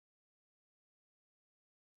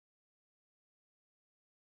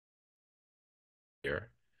here.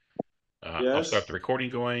 I'll start the Yes, recording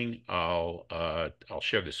going. I'll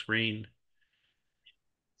share the screen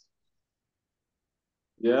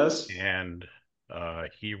yes. and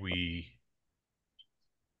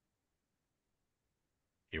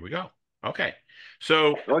here we go. Okay.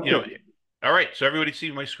 So, Okay. all right. So everybody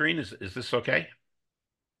see my screen? Is this okay?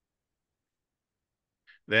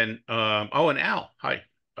 Then oh, and Al, hi.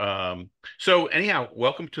 Um, so anyhow,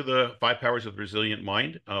 welcome to the Five Powers of the Resilient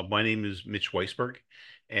Mind. My name is Mitch Weisberg,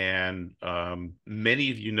 and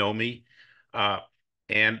many of you know me. Uh,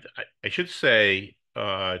 and I should say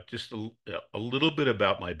just a little bit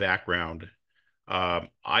about my background.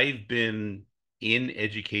 I've been in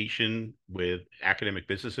education with academic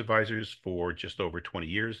business advisors for just over 20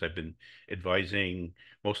 years. I've been advising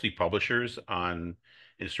mostly publishers on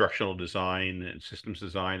instructional design and systems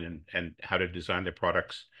design and how to design their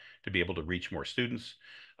products to be able to reach more students.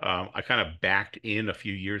 I kind of backed in a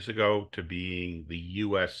few years ago to being the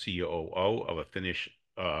US COO of a Finnish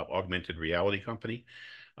augmented reality company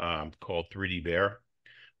called 3D Bear.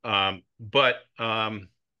 But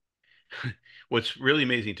what's really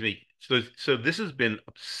amazing to me, so this has been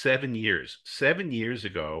 7 years. 7 years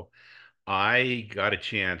ago, I got a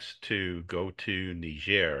chance to go to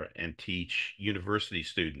Niger and teach university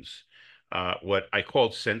students what I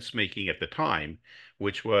called sense making at the time,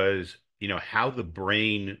 which was, how the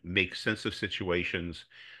brain makes sense of situations,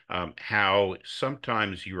 how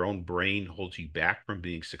sometimes your own brain holds you back from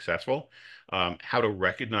being successful, how to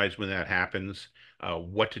recognize when that happens,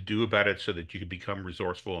 what to do about it so that you can become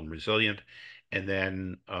resourceful and resilient, and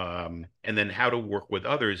then how to work with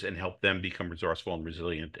others and help them become resourceful and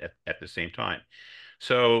resilient at the same time.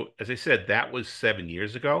 So, as I said, that was 7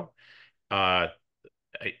 years ago. Uh,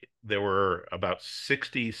 I, there were about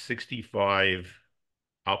 60, 65,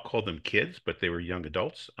 I'll call them kids, but they were young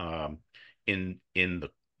adults, in in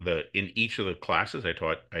each of the classes. I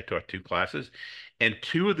taught two classes, and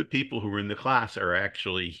two of the people who were in the class are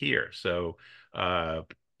actually here. So uh,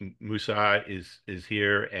 Musa is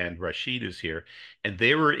here and Rashid is here, and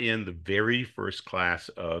they were in the very first class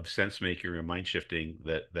of sense making and mind shifting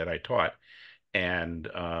that I taught,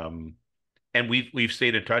 and we've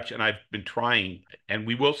stayed in touch, and I've been trying, and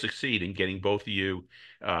we will succeed in getting both of you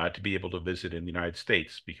to be able to visit in the United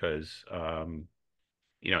States because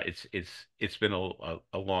it's been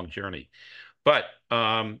a long journey. But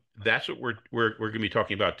that's what we're going to be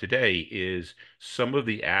talking about today is some of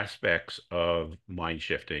the aspects of mind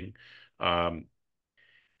shifting. Um,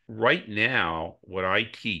 Right now, what I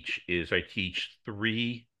teach is I teach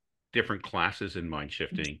three different classes in mind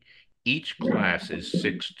shifting. Each class is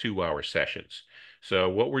 6 2-hour sessions. So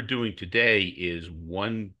what we're doing today is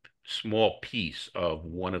one small piece of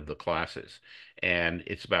one of the classes, and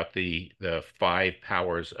it's about the five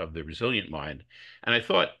powers of the resilient mind. And I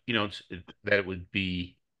thought, that it would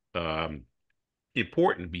be um,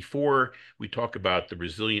 important before we talk about the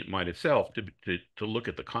resilient mind itself to look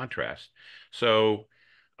at the contrast. So.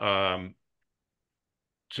 Um,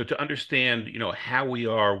 so to understand, how we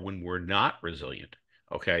are when we're not resilient,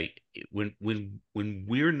 okay? When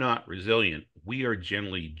we're not resilient, we are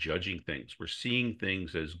generally judging things. We're seeing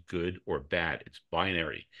things as good or bad. It's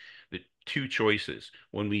binary. The two choices.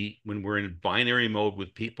 When we're in binary mode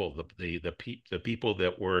with people, the people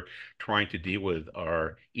that we're trying to deal with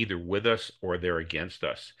are either with us or they're against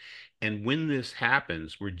us. And when this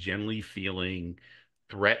happens, we're generally feeling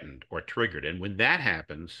threatened or triggered. And when that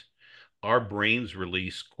happens, our brains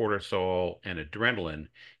release cortisol and adrenaline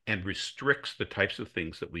and restricts the types of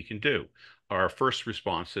things that we can do. Our first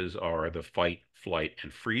responses are the fight, flight,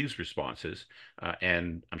 and freeze responses.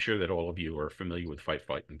 And I'm sure that all of you are familiar with fight,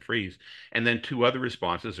 flight, and freeze. And then two other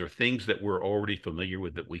responses are things that we're already familiar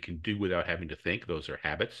with that we can do without having to think. Those are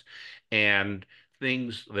habits. And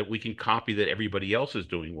things that we can copy that everybody else is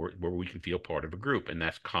doing where we can feel part of a group. And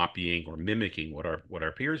that's copying or mimicking what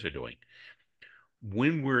our peers are doing.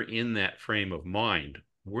 When we're in that frame of mind,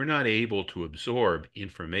 we're not able to absorb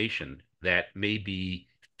information that may be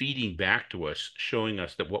feeding back to us, showing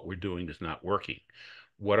us that what we're doing is not working.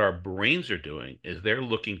 What our brains are doing is they're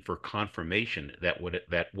looking for confirmation that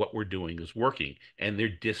what we're doing is working, and they're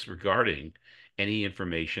disregarding any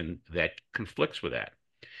information that conflicts with that.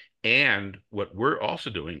 And what we're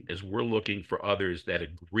also doing is we're looking for others that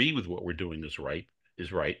agree with what we're doing is right.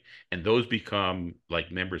 And those become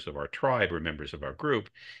like members of our tribe or members of our group.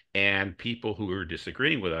 And people who are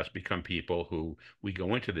disagreeing with us become people who we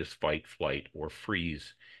go into this fight, flight, or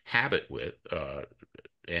freeze habit with.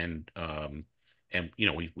 And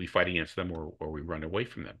we fight against them or we run away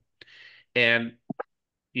from them. And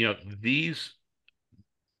you know, these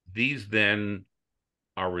then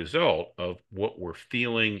our result of what we're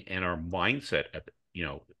feeling and our mindset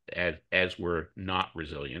at, as we're not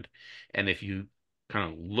resilient. And if you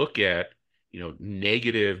kind of look at,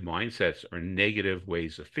 negative mindsets or negative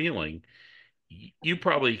ways of feeling, you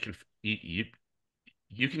probably can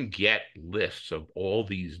you can get lists of all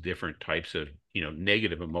these different types of,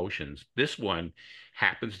 negative emotions. This one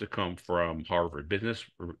happens to come from Harvard Business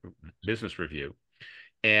Review.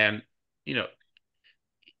 And, you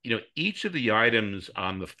know, each of the items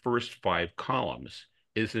on the first five columns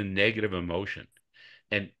is a negative emotion.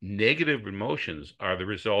 And negative emotions are the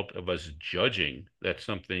result of us judging that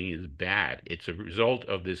something is bad. It's a result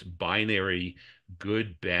of this binary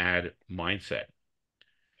good, bad mindset.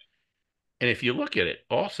 And if you look at it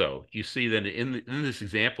also, you see that in this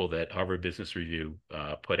example that Harvard Business Review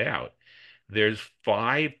put out, there's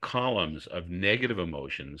five columns of negative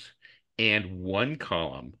emotions and one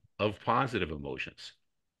column of positive emotions.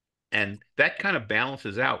 And that kind of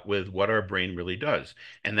balances out with what our brain really does.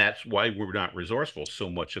 And that's why we're not resourceful so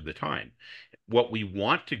much of the time. What we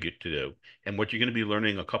want to get to do, and what you're going to be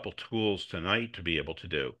learning a couple tools tonight to be able to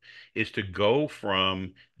do, is to go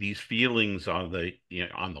from these feelings on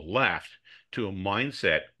the left to a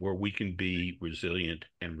mindset where we can be resilient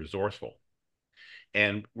and resourceful.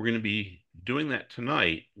 And we're going to be doing that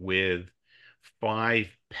tonight with five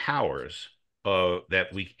powers that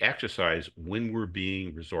we exercise when we're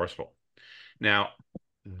being resourceful. Now,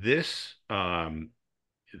 this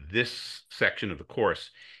this section of the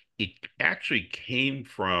course, it actually came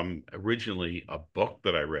from originally a book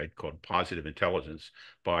that I read called Positive Intelligence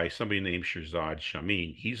by somebody named Shirzad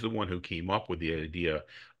Chamine. He's the one who came up with the idea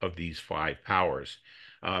of these five powers.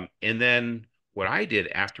 And then what I did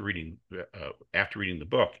after reading the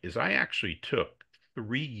book is I actually took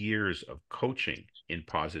 3 years of coaching in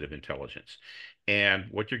positive intelligence. And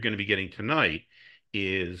what you're going to be getting tonight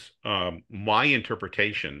is my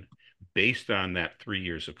interpretation based on that 3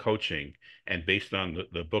 years of coaching and based on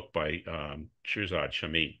the book by Shirzad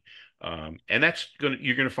Chamine. And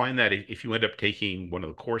you're going to find that if you end up taking one of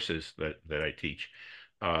the courses that I teach,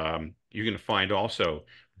 you're going to find also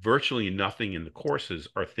virtually nothing in the courses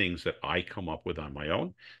are things that I come up with on my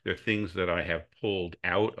own. They're things that I have pulled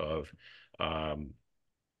out of um,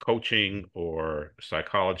 coaching or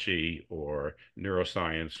psychology or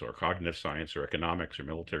neuroscience or cognitive science or economics or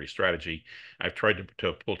military strategy. I've tried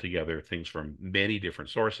to pull together things from many different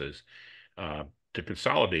sources uh, to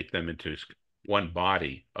consolidate them into one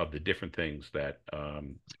body of the different things that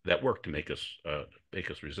work to make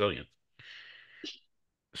us resilient.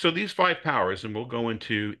 So these five powers, and we'll go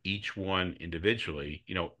into each one individually,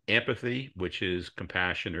 empathy, which is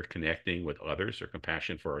compassion or connecting with others or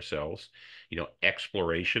compassion for ourselves,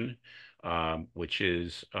 exploration, which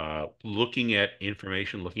is looking at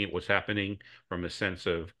information, looking at what's happening from a sense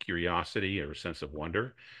of curiosity or a sense of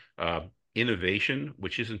wonder. Innovation,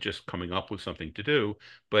 which isn't just coming up with something to do,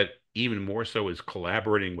 but even more so is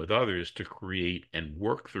collaborating with others to create and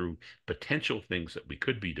work through potential things that we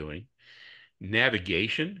could be doing.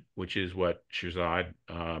 Navigation, which is what Shirzad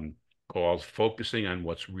calls focusing on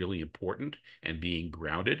what's really important and being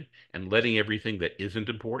grounded and letting everything that isn't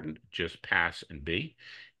important just pass and be.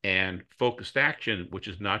 And focused action, which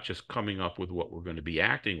is not just coming up with what we're going to be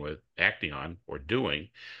acting on or doing,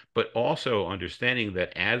 but also understanding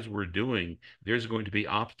that as we're doing, there's going to be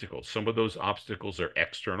obstacles. Some of those obstacles are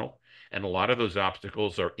external, and a lot of those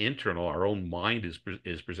obstacles are internal. Our own mind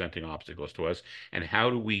is presenting obstacles to us, and how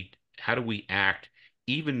do we act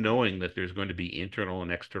even knowing that there's going to be internal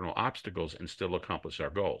and external obstacles and still accomplish our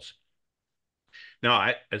goals?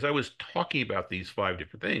 Now, as I was talking about these five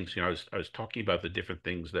different things, I was talking about the different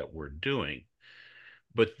things that we're doing,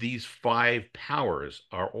 but these five powers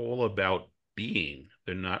are all about being.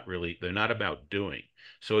 They're not about doing.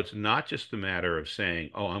 So it's not just a matter of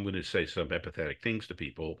saying, oh, I'm going to say some empathetic things to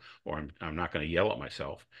people, or I'm not going to yell at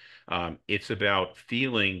myself. It's about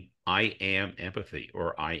feeling I am empathy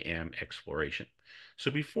or I am exploration.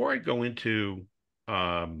 So before I go into,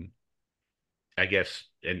 um, I guess,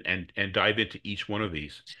 and dive into each one of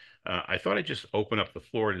these, I thought I'd just open up the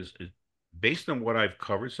floor. Based on what I've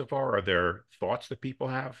covered so far, are there thoughts that people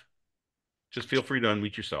have? Just feel free to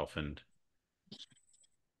unmute yourself and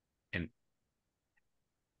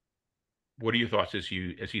what are your thoughts as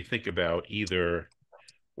you think about either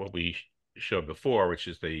what we showed before, which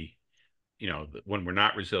is when we're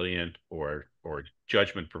not resilient or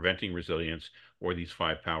judgment preventing resilience, or these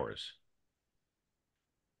five powers?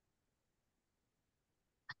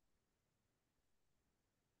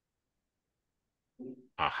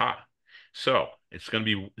 Aha. So it's gonna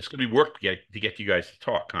be work to get you guys to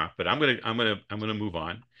talk, huh? But I'm gonna move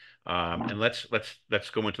on. And let's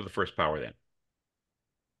go into the first power then.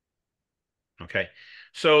 Okay.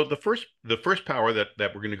 So the first power that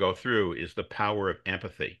we're going to go through is the power of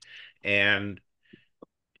empathy. And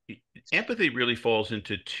empathy really falls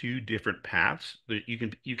into two different paths.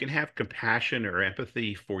 You can have compassion or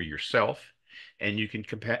empathy for yourself, and you can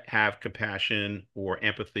have compassion or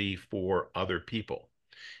empathy for other people.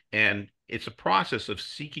 And it's a process of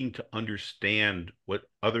seeking to understand what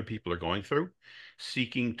other people are going through,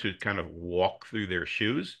 seeking to kind of walk through their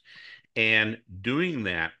shoes, and doing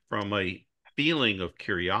that from a feeling of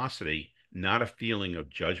curiosity, not a feeling of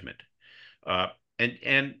judgment. Uh,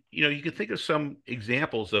 and you can think of some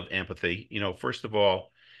examples of empathy. First of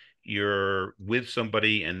all, you're with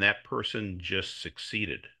somebody and that person just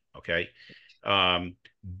succeeded. Okay. Um,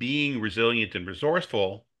 Being resilient and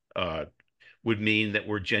resourceful would mean that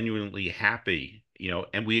we're genuinely happy,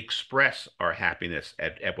 and we express our happiness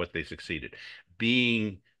at what they succeeded.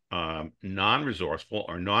 Being non-resourceful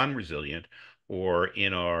or non-resilient, or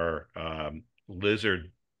in our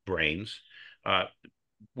lizard brains, uh,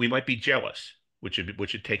 we might be jealous, which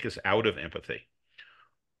would take us out of empathy.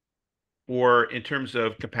 Or in terms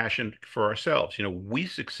of compassion for ourselves, we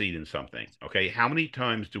succeed in something. Okay, how many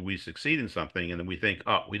times do we succeed in something and then we think,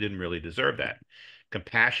 oh, we didn't really deserve that?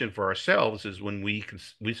 Compassion for ourselves is when we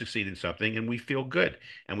succeed in something and we feel good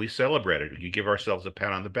and we celebrate it. You give ourselves a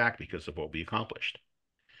pat on the back because of what we accomplished.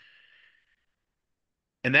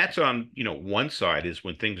 And that's on, one side is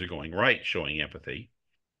when things are going right, showing empathy.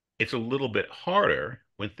 It's a little bit harder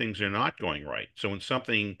when things are not going right. So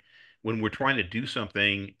when we're trying to do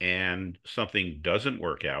something and something doesn't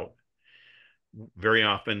work out, very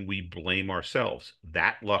often we blame ourselves.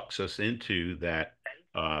 That locks us into that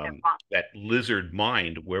lizard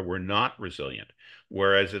mind where we're not resilient.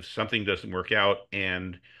 Whereas if something doesn't work out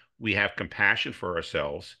and we have compassion for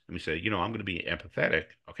ourselves and we say, I'm going to be empathetic,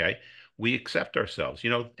 okay, we accept ourselves.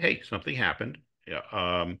 Hey, something happened, yeah,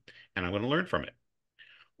 and I'm going to learn from it.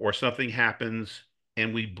 Or something happens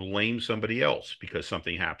and we blame somebody else because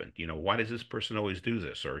something happened. Why does this person always do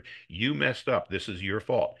this? Or you messed up. This is your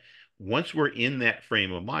fault. Once we're in that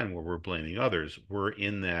frame of mind where we're blaming others, we're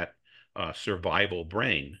in that survival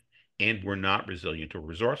brain and we're not resilient or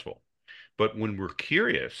resourceful. But when we're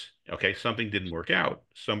curious, okay, something didn't work out,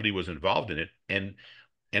 somebody was involved in it,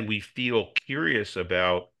 and we feel curious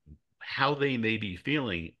about how they may be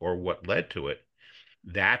feeling or what led to it,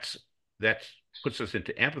 that's that's puts us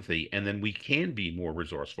into empathy, and then we can be more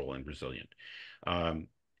resourceful and resilient. Um,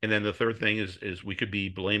 and then the third thing is we could be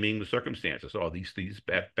blaming the circumstances. Oh, these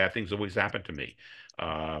bad things always happen to me.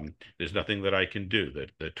 There's nothing that I can do.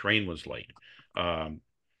 The train was late. Um,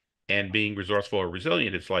 and being resourceful or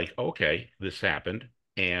resilient, it's like, okay, this happened,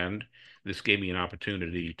 and this gave me an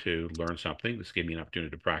opportunity to learn something. This gave me an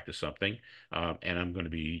opportunity to practice something, and I'm going to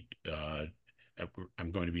be doing, I'm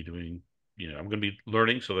going to be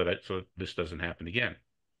learning so this doesn't happen again.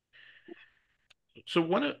 So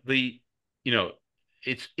one of the, you know,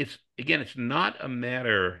 it's again, it's not a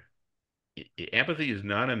matter. Empathy is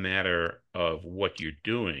not a matter of what you're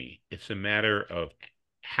doing. It's a matter of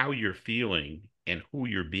how you're feeling and who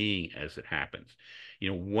you're being as it happens.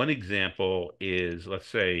 One example is, let's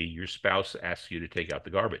say your spouse asks you to take out the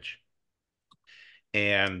garbage,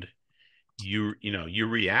 and your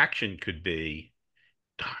reaction could be,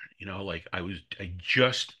 darn, like I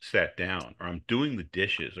just sat down, or I'm doing the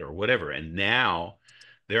dishes or whatever, and now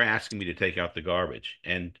they're asking me to take out the garbage.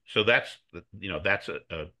 And so that's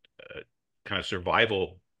a kind of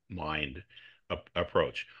survival mind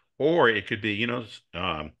approach. Or it could be,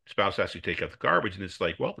 spouse asks you to take out the garbage, and it's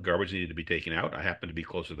like, well, the garbage needed to be taken out. I happen to be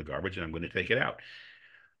close to the garbage, and I'm going to take it out.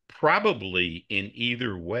 Probably in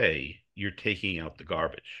either way, you're taking out the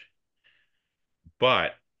garbage,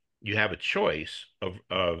 but you have a choice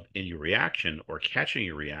of in your reaction or catching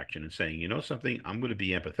your reaction and saying, something, I'm going to be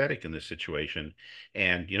empathetic in this situation.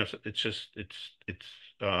 And it's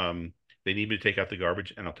they need me to take out the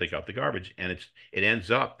garbage, and I'll take out the garbage. And it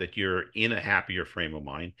ends up that you're in a happier frame of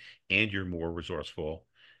mind and you're more resourceful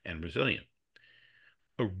and resilient.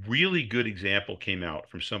 A really good example came out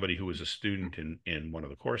from somebody who was a student in one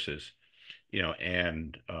of the courses,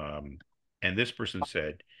 and this person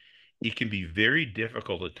said, it can be very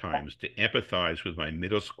difficult at times to empathize with my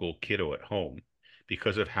middle school kiddo at home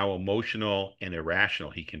because of how emotional and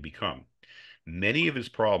irrational he can become. Many of his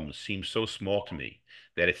problems seem so small to me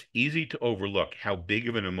that it's easy to overlook how big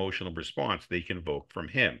of an emotional response they can evoke from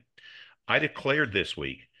him. I declared this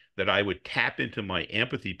week that I would tap into my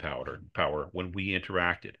empathy power when we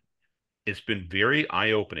interacted. It's been very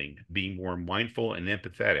eye-opening being more mindful and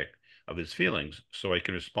empathetic of his feelings so I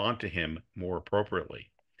can respond to him more appropriately.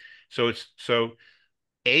 So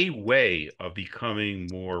a way of becoming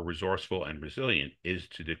more resourceful and resilient is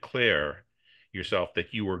to declare yourself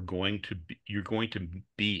that you're going to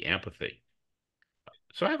be empathy.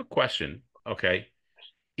 So I have a question. Okay.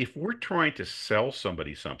 If we're trying to sell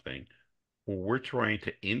somebody something or we're trying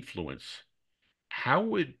to influence, how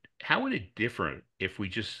would it differ if we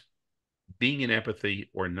just being in empathy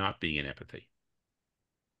or not being in empathy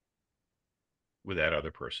with that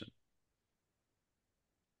other person?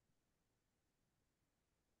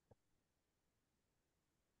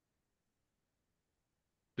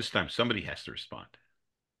 This time somebody has to respond.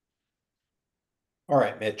 All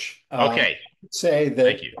right, Mitch. Okay. Say Thank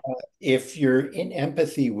that you. if you're in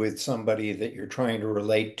empathy with somebody that you're trying to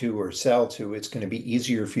relate to or sell to, it's going to be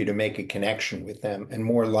easier for you to make a connection with them and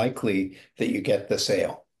more likely that you get the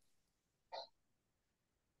sale.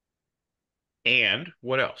 And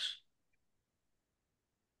what else?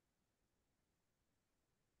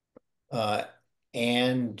 Uh,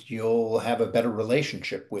 and you'll have a better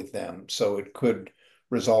relationship with them. So it could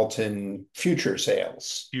result in future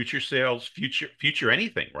sales. Future sales, future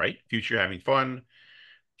anything, right? Future having fun,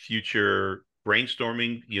 future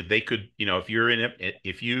brainstorming. They could,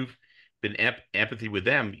 if you've been empathy with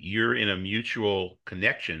them, you're in a mutual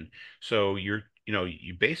connection. So you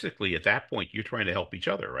basically at that point you're trying to help each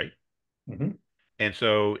other, right? Mhm. And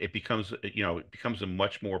so it becomes a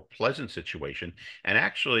much more pleasant situation. And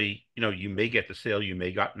actually, you may get the sale, you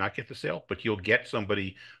may not get the sale, but you'll get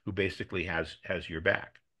somebody who basically has your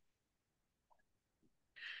back.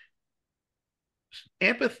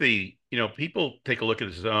 Empathy, people take a look at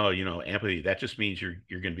this as, oh, empathy, that just means you're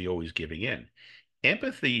going to be always giving in.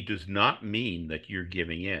 Empathy does not mean that you're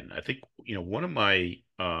giving in. I think, one of my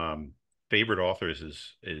favorite authors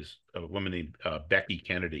is a woman named Becky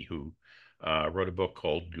Kennedy, who wrote a book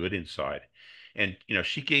called Good Inside. And,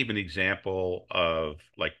 she gave an example of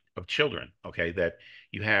children, okay, that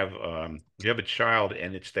you have a child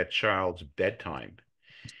and it's that child's bedtime.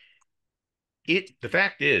 The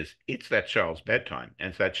fact is it's that child's bedtime,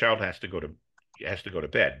 and so that child has to go to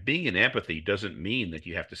bed. Being in empathy doesn't mean that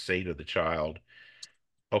you have to say to the child,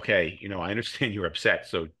 okay, I understand you're upset,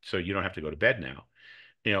 so you don't have to go to bed now.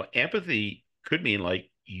 Empathy could mean like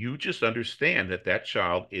you just understand that that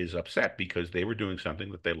child is upset because they were doing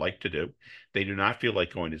something that they like to do. They do not feel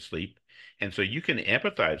like going to sleep, and so you can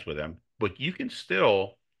empathize with them, but you can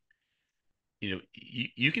still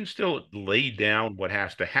lay down what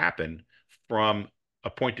has to happen from a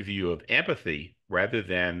point of view of empathy rather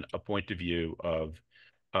than a point of view of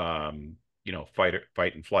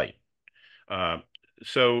fight and flight. Um,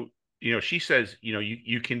 so she says,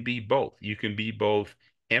 you can be both. You can be both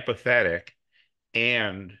empathetic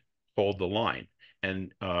and hold the line.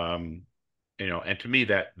 And and to me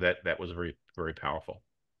that was very, very powerful.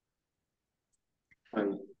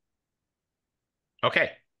 And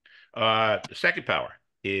Okay. The second power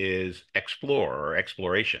is explore or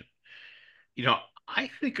exploration. You know, I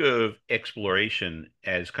think of exploration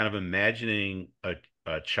as kind of imagining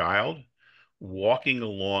a child walking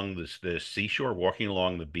along the seashore, walking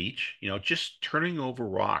along the beach, just turning over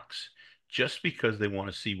rocks just because they want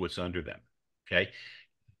to see what's under them. Okay.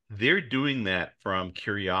 They're doing that from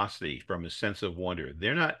curiosity, from a sense of wonder.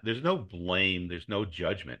 There's no blame, there's no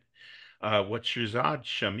judgment. What Shirzad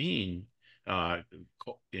Shamin, uh,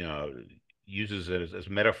 you know, uses as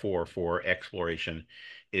metaphor for exploration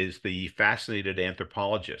is the fascinated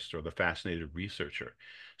anthropologist or the fascinated researcher.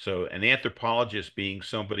 So, an anthropologist being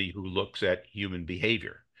somebody who looks at human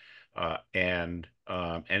behavior and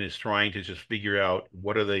is trying to just figure out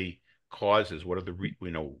what are the causes, what are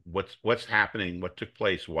what's happening, what took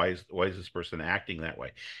place, why is this person acting that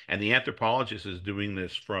way, and the anthropologist is doing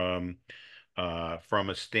this from a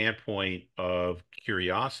standpoint of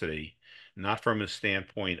curiosity, not from a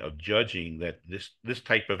standpoint of judging that this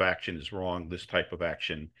type of action is wrong, this type of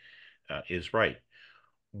action is right.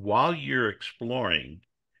 While you're exploring,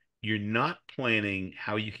 you're not planning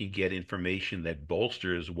how you can get information that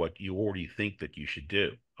bolsters what you already think that you should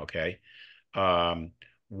do. Okay. Um,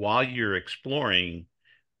 while you're exploring,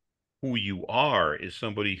 who you are is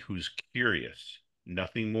somebody who's curious,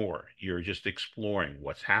 nothing more. You're just exploring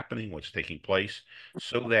what's happening, what's taking place,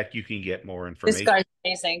 so that you can get more This information. guy's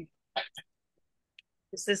amazing.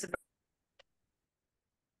 Is this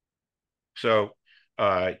So,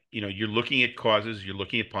 you're looking at causes, you're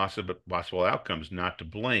looking at possible outcomes, not to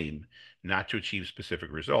blame, not to achieve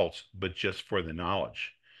specific results, but just for the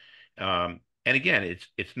knowledge. And again,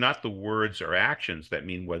 it's not the words or actions that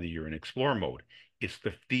mean whether you're in explore mode. It's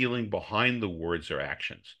the feeling behind the words or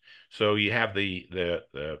actions. So you have the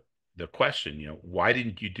question, why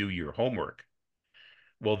didn't you do your homework?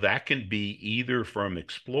 Well, that can be either from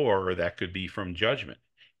explore or that could be from judgment.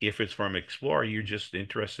 If it's from Explore, you're just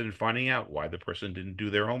interested in finding out why the person didn't do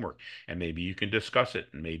their homework, and maybe you can discuss it,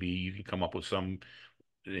 and maybe you can come up with some,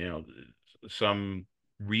 you know, some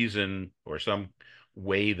reason or some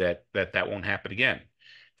way that won't happen again.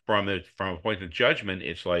 From a point of judgment,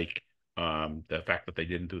 it's like the fact that they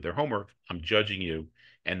didn't do their homework, I'm judging you,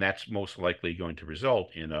 and that's most likely going to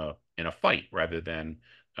result in a fight rather than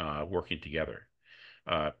working together.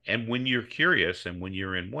 And when you're curious and when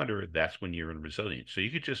you're in wonder, that's when you're in resilience. So you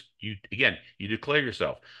could just you declare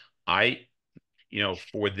yourself, I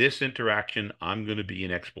for this interaction, I'm going to be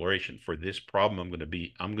in exploration. For this problem, I'm going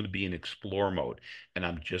to be in explore mode, and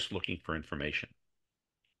I'm just looking for information.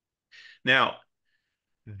 Now,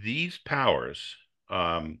 these powers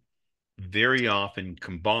um, very often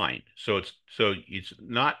combined. So it's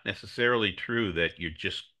not necessarily true that you're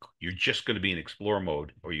just going to be in explore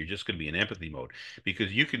mode or you're just going to be in empathy mode,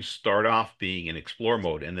 because you can start off being in explore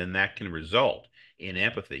mode and then that can result in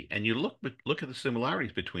empathy. And you look at the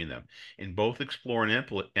similarities between them. In both explore and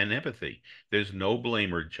empathy, there's no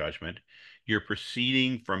blame or judgment. You're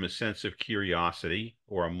proceeding from a sense of curiosity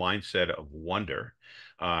or a mindset of wonder.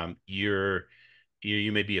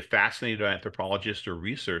 You may be a fascinated anthropologist or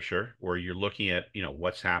researcher where you're looking at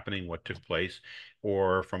what's happening, what took place,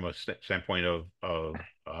 or from a standpoint of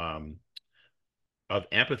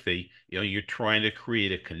empathy, you're trying to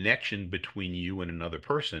create a connection between you and another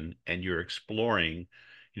person, and you're exploring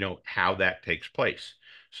how that takes place.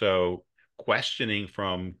 So questioning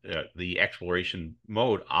from the exploration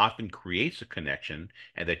mode often creates a connection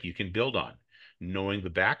and that you can build on. Knowing the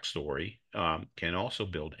backstory can also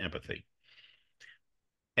build empathy.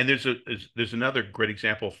 And there's another great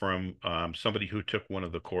example from somebody who took one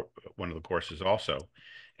of the courses also,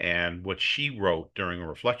 and what she wrote during a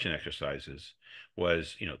reflection exercises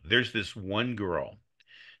was, there's this one girl.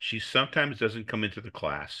 She sometimes doesn't come into the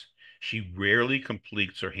class. She rarely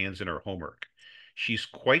completes her hands in her homework. She's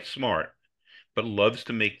quite smart, but loves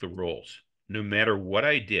to make the rules. No matter what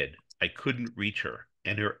I did, I couldn't reach her,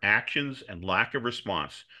 and her actions and lack of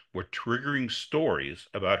response were triggering stories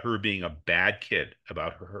about her being a bad kid,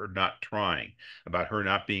 about her not trying, about her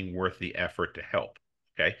not being worth the effort to help.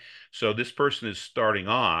 Okay. So this person is starting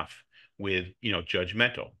off with,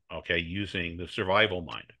 judgmental, okay, using the survival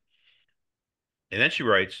mind. And then she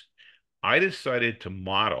writes, I decided to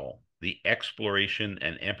model the exploration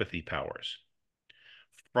and empathy powers.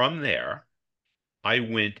 From there, I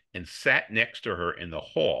went and sat next to her in the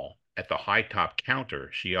hall at the high top counter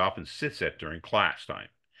she often sits at during class time.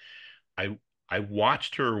 I I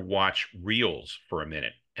watched her watch reels for a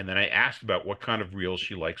minute, and then I asked about what kind of reels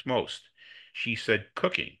she likes most. She said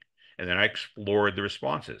cooking, and then I explored the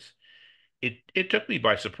responses. It took me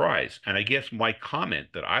by surprise, and I guess my comment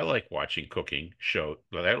that I like watching cooking shows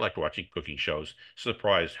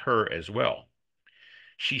surprised her as well.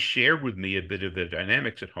 She shared with me a bit of the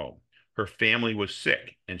dynamics at home. Her family was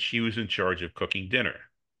sick, and she was in charge of cooking dinner.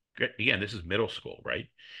 Again, this is middle school, right?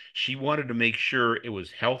 She wanted to make sure it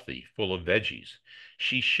was healthy, full of veggies.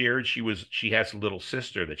 She shared she has a little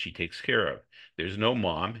sister that she takes care of. There's no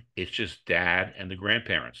mom, it's just dad and the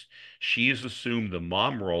grandparents. She has assumed the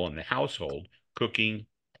mom role in the household, cooking,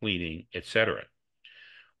 cleaning, etc.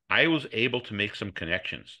 I was able to make some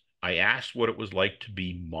connections. I asked what it was like to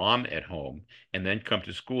be mom at home and then come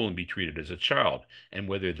to school and be treated as a child, and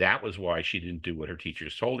whether that was why she didn't do what her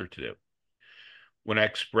teachers told her to do. When I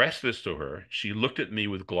expressed this to her, she looked at me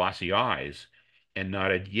with glossy eyes and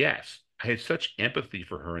nodded yes. I had such empathy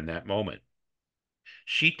for her in that moment.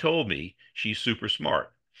 She told me she's super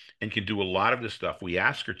smart and can do a lot of the stuff we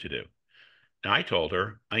ask her to do. And I told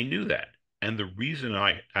her I knew that. And the reason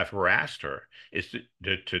I have harassed her is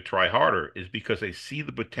to try harder is because I see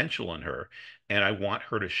the potential in her and I want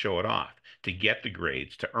her to show it off, to get the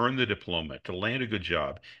grades, to earn the diploma, to land a good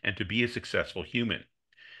job, and to be a successful human.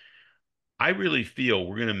 I really feel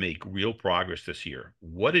we're going to make real progress this year.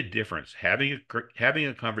 What a difference having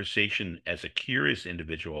a conversation as a curious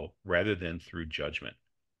individual rather than through judgment.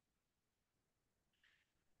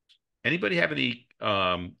 Anybody have any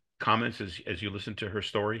comments as you listen to her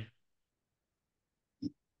story?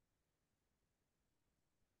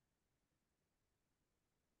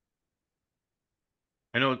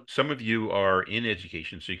 I know some of you are in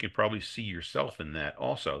education, so you can probably see yourself in that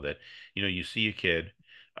also, that, you see a kid,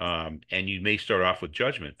 and you may start off with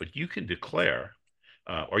judgment, but you can declare,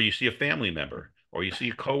 or you see a family member, or you see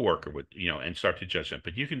a coworker with, and start to judge them,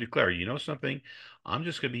 but you can declare, something, I'm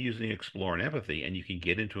just going to be using explore and empathy, and you can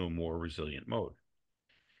get into a more resilient mode.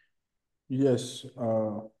 Yes.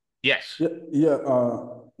 Yes.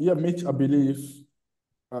 Yeah, Mitch, I believe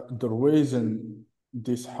the reason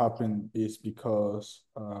this happened is because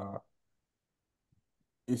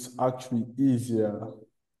it's actually easier,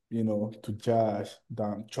 to judge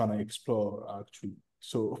than trying to explore actually.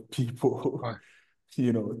 So people, Right.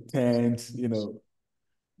 tend,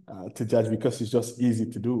 to judge because it's just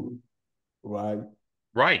easy to do, right?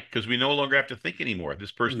 Right, because we no longer have to think anymore. If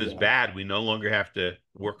this person is Yeah, bad, we no longer have to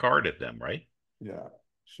work hard at them, right? yeah,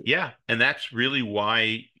 sure. Yeah, and that's really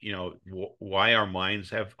why, why our minds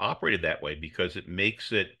have operated that way, because it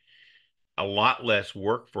makes it a lot less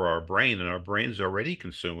work for our brain, and our brains already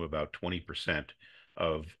consume about 20%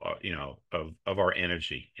 of of our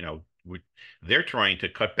energy. They're trying to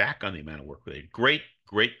cut back on the amount of work they do.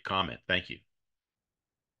 Great comment. Thank you.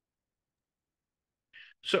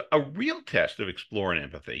 So a real test of exploring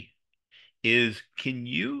empathy is, can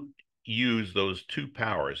you use those two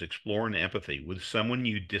powers, explore and empathy, with someone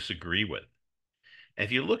you disagree with? And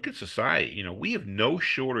if you look at society, we have no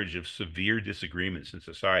shortage of severe disagreements in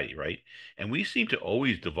society, right? And we seem to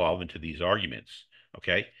always devolve into these arguments.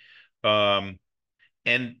 Okay. Um,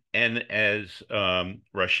 and as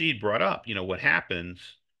Rashid brought up, what happens,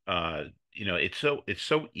 uh, it's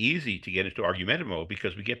so easy to get into argumentative mode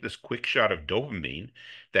because we get this quick shot of dopamine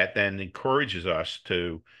that then encourages us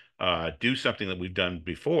to do something that we've done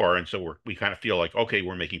before, and so we kind of feel like, okay,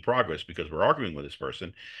 we're making progress because we're arguing with this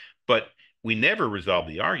person, but we never resolve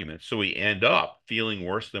the argument, so we end up feeling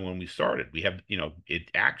worse than when we started. We have, it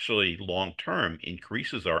actually long term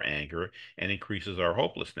increases our anger and increases our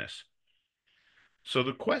hopelessness. So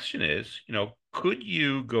the question is, could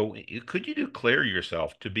you declare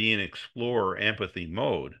yourself to be in explorer empathy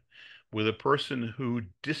mode with a person who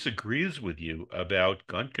disagrees with you about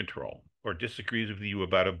gun control, or disagrees with you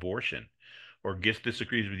about abortion, or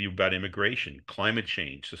disagrees with you about immigration, climate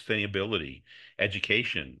change, sustainability,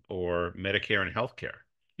 education, or Medicare and healthcare?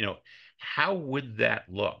 How would that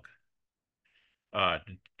look? Uh,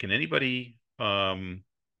 can anybody, like,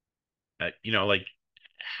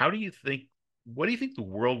 how do you think, what do you think the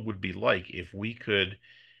world would be like if we could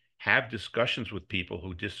have discussions with people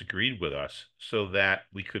who disagreed with us, so that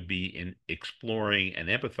we could be in exploring and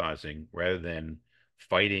empathizing rather than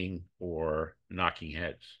fighting or knocking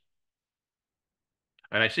heads?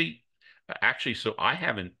 And I see, actually, so I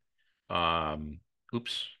haven't, um,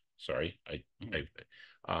 oops, sorry.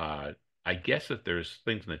 Uh, I guess that there's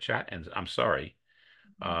things in the chat, and I'm sorry.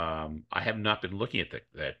 I have not been looking at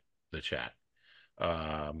the chat.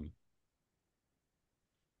 Um,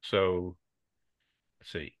 so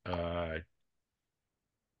let's see.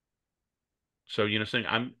 So saying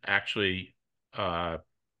I'm actually, uh,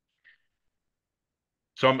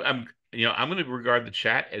 so I'm going to regard the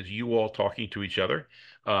chat as you all talking to each other,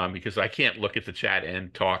 because I can't look at the chat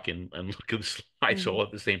and talk and look at the slides all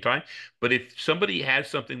at the same time. But if somebody has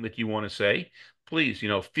something that you want to say, please,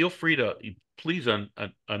 feel free to, please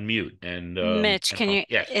unmute Mitch, and talk.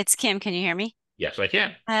 Yes, it's Kim, can you hear me? yes, I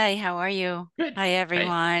can. Hi, how are you? Good. Hi, Hey.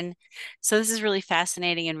 everyone. So this is really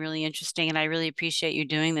fascinating and really interesting, and I really appreciate you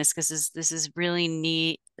doing this because this is really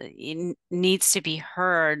neat. It needs to be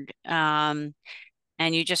heard.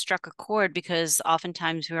 And you just struck a chord because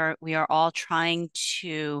oftentimes we are all trying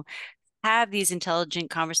to have these intelligent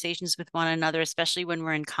conversations with one another, especially when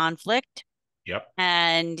we're in conflict. Yep.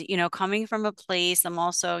 And, coming from a place, I'm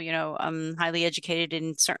also, I'm highly educated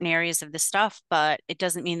in certain areas of this stuff, but it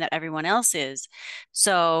doesn't mean that everyone else is.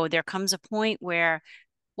 So there comes a point where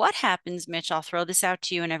what happens, Mitch, I'll throw this out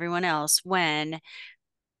to you and everyone else, when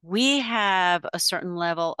we have a certain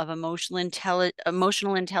level of emotional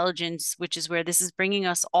intelligence, which is where this is bringing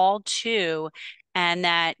us all to, and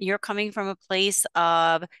that you're coming from a place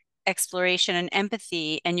of exploration and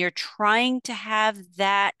empathy, and you're trying to have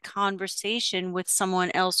that conversation with someone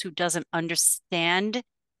else who doesn't understand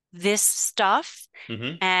this stuff.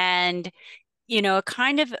 Hmm. And it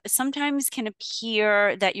kind of sometimes can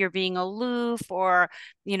appear that you're being aloof or,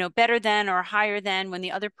 better than or higher than, when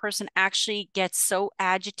the other person actually gets so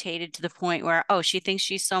agitated to the point where, oh, she thinks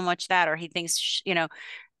she's so much that, or he thinks,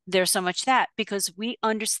 there's so much that, because we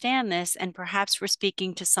understand this and perhaps we're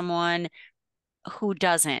speaking to someone who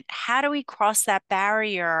doesn't. How do we cross that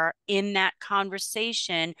barrier in that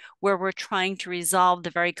conversation where we're trying to resolve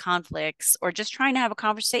the very conflicts or just trying to have a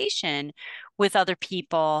conversation with other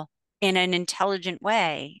people in an intelligent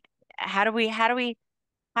way? How do we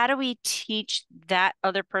teach that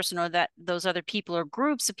other person, or that those other people or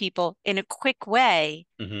groups of people, in a quick way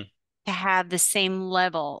Hmm. to have the same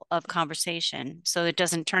level of conversation so it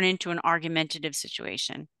doesn't turn into an argumentative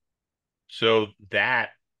situation? So that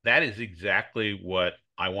is exactly what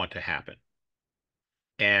I want to happen.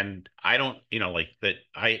 And I don't, like that.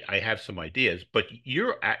 I have some ideas, but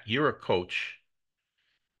you're a coach,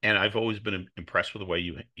 and I've always been impressed with the way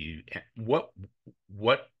you. What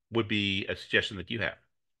would be a suggestion that you have?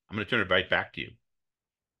 I'm going to turn it right back to you.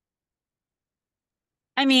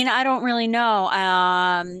 I mean, I don't really know.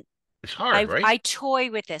 It's hard, right? I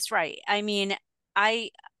toy with this, right? I mean, I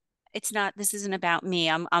it's not, this isn't about me.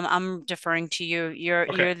 I'm deferring to you. Okay.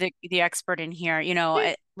 You're the expert in here.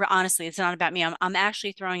 Honestly, it's not about me. I'm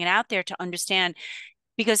actually throwing it out there to understand.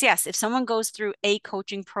 Because yes, if someone goes through a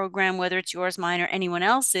coaching program, whether it's yours, mine, or anyone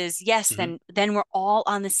else's, yes, Mhm. then we're all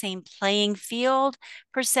on the same playing field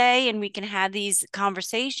per se, and we can have these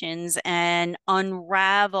conversations and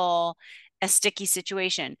unravel a sticky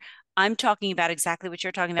situation. I'm talking about exactly what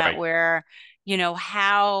you're talking about, Right. where,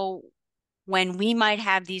 how when we might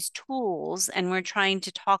have these tools and we're trying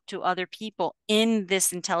to talk to other people in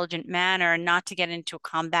this intelligent manner, not to get into a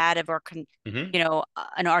combative or Hmm.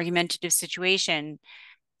 an argumentative situation.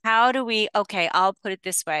 How do we, okay, I'll put it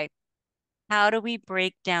this way. How do we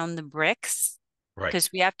break down the bricks? Right.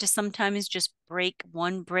 Because we have to sometimes just break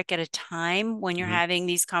one brick at a time when you're Hmm. having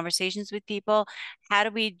these conversations with people. How do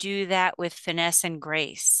we do that with finesse and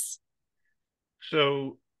grace?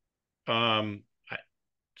 So, um, I,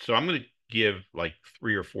 so I'm going to give like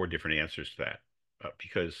 3 or 4 different answers to that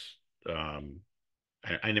because um,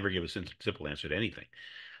 I never give a simple answer to anything.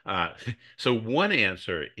 Uh, so one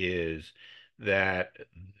answer is that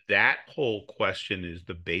that whole question is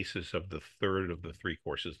the basis of the third of the 3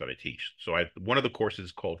 courses that I teach. So one of the courses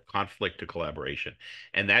is called Conflict to Collaboration,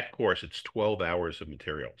 and that course it's 12 hours of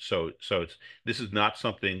material. So this is not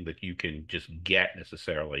something that you can just get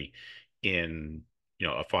necessarily in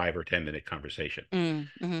a 5 or 10 minute conversation.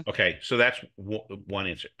 Mhm. Okay, so that's one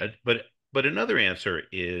answer. But another answer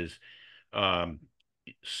is um,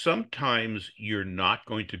 sometimes you're not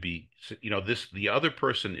going to be, the other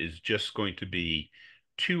person is just going to be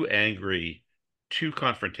too angry, too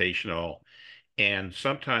confrontational, and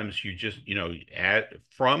sometimes you just,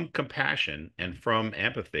 from compassion and from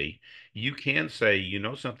empathy, you can say,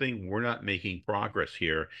 something, we're not making progress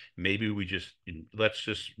here. Maybe we just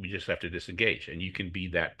have to disengage, and you can be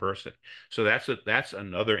that person. So that's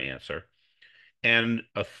another answer. And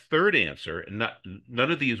a third answer, and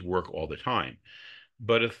none of these work all the time,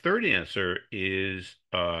 but a third answer is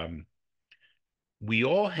we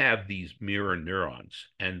all have these mirror neurons,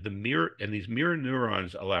 and these mirror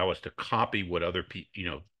neurons allow us to copy what other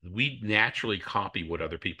people, we naturally copy what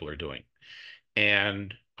other people are doing.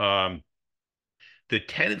 And the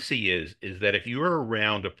tendency is that if you're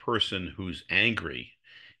around a person who's angry,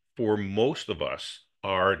 for most of us,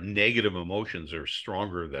 our negative emotions are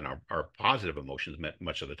stronger than our positive emotions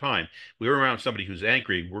much of the time. We're around somebody who's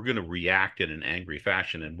angry, we're going to react in an angry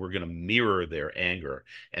fashion and we're going to mirror their anger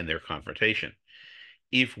and their confrontation.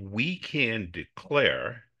 If we can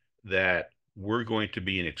declare that we're going to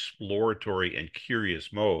be in exploratory and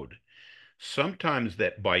curious mode, sometimes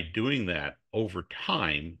that by doing that over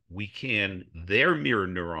time, their mirror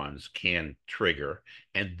neurons can trigger,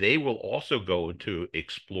 and they will also go into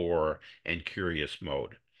explore and curious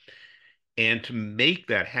mode. And to make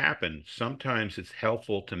that happen, sometimes it's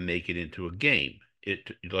helpful to make it into a game.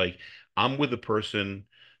 Like I'm with a person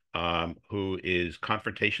who is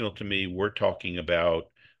confrontational to me. We're talking about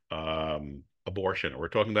abortion, or we're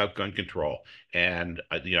talking about gun control, and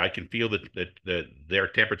I can feel that their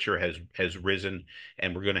temperature has risen,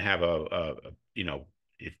 and we're going to have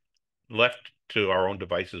if left to our own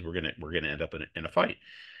devices, we're gonna end up in a fight.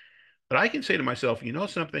 But I can say to myself,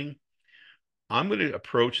 something. I'm going to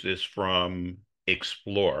approach this from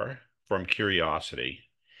explore, from curiosity,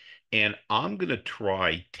 and I'm going to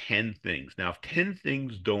try 10 things. Now, if 10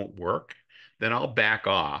 things don't work, then I'll back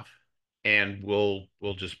off and we'll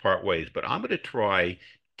just part ways. But I'm going to try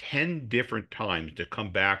 10 different times to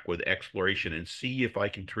come back with exploration and see if I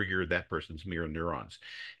can trigger that person's mirror neurons.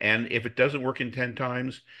 And if it doesn't work in 10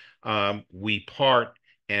 times, we part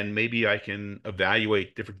and maybe I can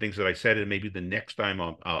evaluate different things that I said, and maybe the next time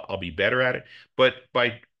I'll be better at it. But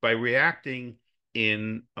by reacting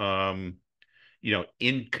in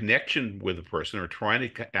in connection with a person, or trying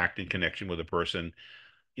to act in connection with a person,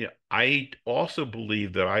 I also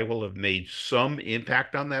believe that I will have made some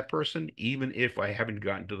impact on that person, even if I haven't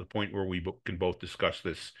gotten to the point where we can both discuss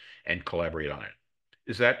this and collaborate on it.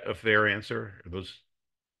 Is that a fair answer? Are those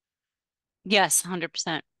Yes,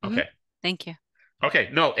 100%. okay? Thank you. Okay,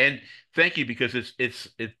 no, and thank you, because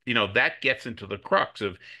that gets into the crux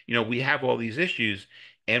of, we have all these issues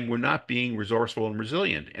and we're not being resourceful and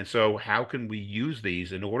resilient. And so how can we use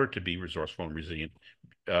these in order to be resourceful and resilient?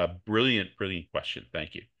 Brilliant, brilliant question.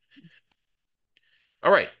 Thank you.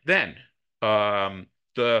 All right, then.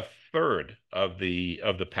 The third of the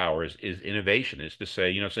powers is innovation, is to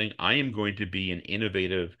say, saying I am going to be an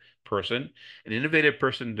innovative person. An innovative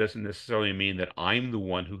person doesn't necessarily mean that I'm the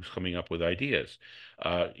one who's coming up with ideas.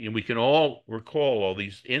 We can all recall all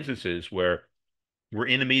these instances where we're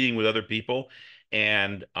in a meeting with other people,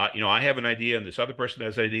 and I have an idea, and this other person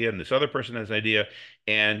has an idea, and this other person has an idea,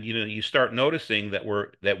 and you start noticing that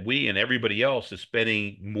we and everybody else is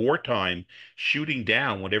spending more time shooting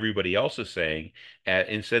down what everybody else is saying,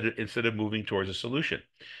 instead of moving towards a solution.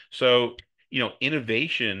 So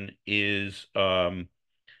innovation is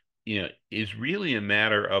really a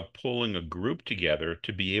matter of pulling a group together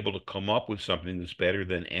to be able to come up with something that's better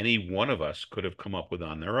than any one of us could have come up with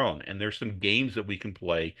on their own. And there's some games that we can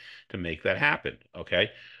play to make that happen.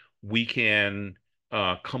 Okay. We can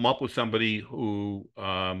come up with somebody who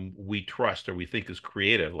we trust or we think is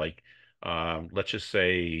creative, like let's just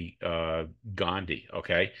say Gandhi.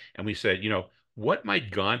 Okay. And we said, what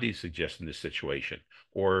might Gandhi suggest in this situation?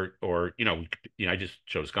 Or I just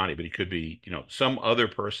chose Gandhi, but he could be some other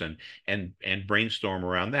person, and brainstorm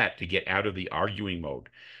around that to get out of the arguing mode.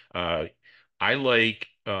 I like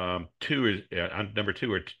number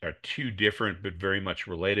two are two different but very much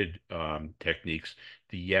related techniques: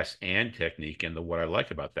 the yes and technique and the what I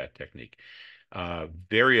like about that technique.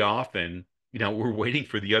 Very often, we're waiting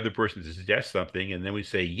for the other person to suggest something, and then we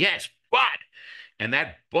say yes, but, and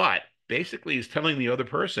that but basically is telling the other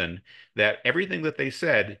person that everything that they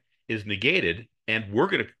said is negated, and we're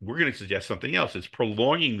gonna suggest something else. It's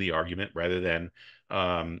prolonging the argument rather than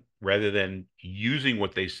using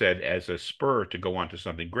what they said as a spur to go on to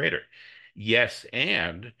something greater. Yes,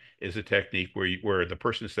 and is a technique where the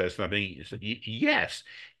person says something, you say, yes,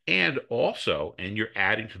 and also, and you're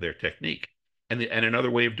adding to their technique. And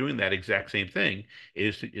another way of doing that exact same thing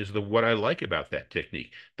is the what I like about that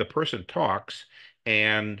technique. The person talks,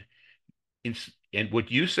 and and what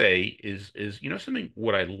you say is something.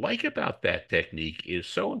 What I like about that technique is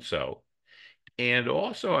so and so, and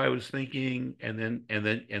also I was thinking, and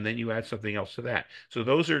then you add something else to that. So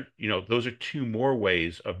those are two more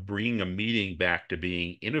ways of bringing a meeting back to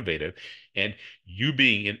being innovative, and you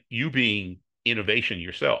being innovation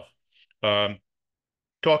yourself. Um,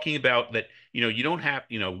 Talking about that, you don't have,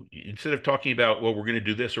 instead of talking about, well, we're going to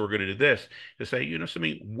do this or we're going to do this, to say,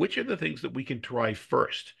 something, which are the things that we can try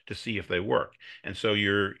first to see if they work. And so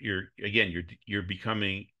you're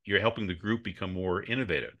helping the group become more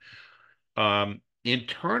innovative.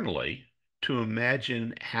 Internally, to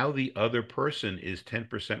imagine how the other person is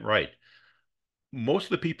 10% right. Most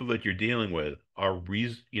of the people that you're dealing with are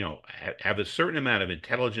have a certain amount of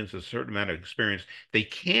intelligence, a certain amount of experience. They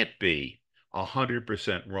can't be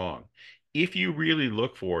 100% wrong. If you really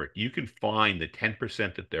look for it, you can find the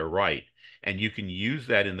 10% that they're right, and you can use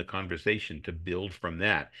that in the conversation to build from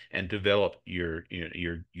that and develop your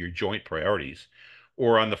joint priorities.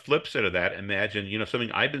 Or on the flip side of that, imagine,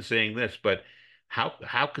 something, I've been saying this, but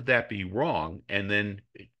how could that be wrong? And then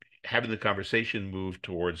having the conversation move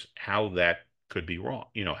towards how that could be wrong,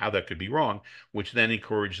 how that could be wrong, which then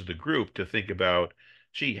encourages the group to think about,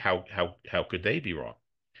 gee, how could they be wrong?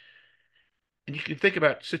 And you can think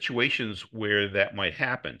about situations where that might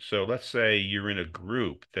happen. So let's say you're in a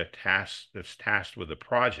group that's tasked with a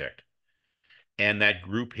project, and that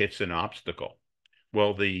group hits an obstacle.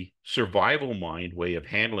 Well, the survival mind way of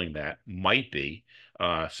handling that might be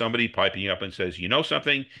somebody piping up and says,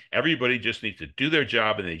 something, everybody just needs to do their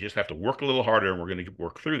job, and they just have to work a little harder, and we're going to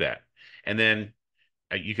work through that. And then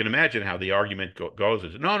you can imagine how the argument goes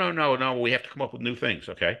is, no, no, no, no, we have to come up with new things.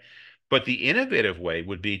 Okay. But the innovative way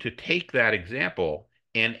would be to take that example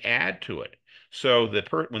and add to it. So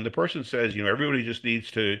when the person says, everybody just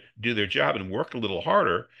needs to do their job and work a little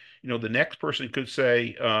harder, the next person could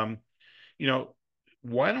say, you know,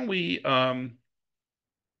 why don't we,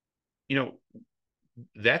 you know,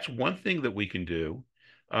 that's one thing that we can do.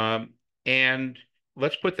 And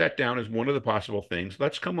let's put that down as one of the possible things.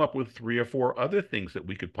 Let's come up with 3 or 4 other things that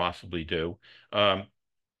we could possibly do.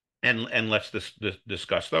 And let's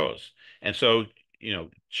discuss those. And so,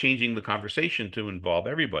 changing the conversation to involve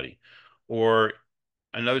everybody. Or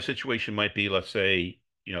another situation might be, let's say,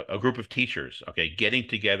 a group of teachers, okay, getting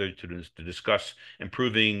together to discuss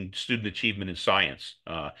improving student achievement in science,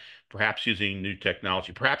 perhaps using new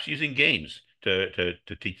technology, perhaps using games to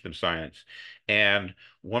teach them science. And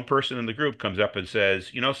one person in the group comes up and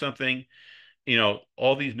says, something,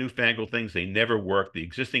 all these newfangled things, they never work. The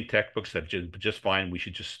existing textbooks have just fine. We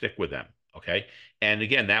should just stick with them. Okay. And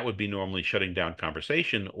again, that would be normally shutting down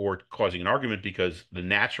conversation or causing an argument, because the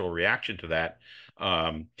natural reaction to that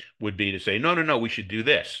um, would be to say, no, no, no, we should do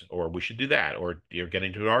this or we should do that, or you're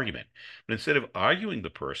getting into an argument. But instead of arguing the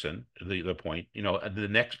person, the point, the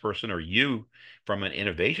next person or you from an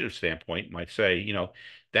innovative standpoint might say,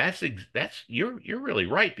 that's you're really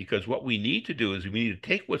right, because what we need to do is we need to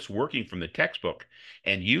take what's working from the textbook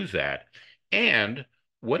and use that. And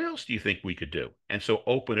what else do you think we could do? And so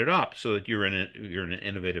open it up so that you're in an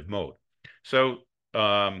innovative mode. So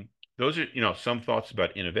those are some thoughts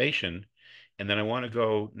about innovation, and then I want to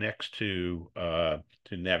go next to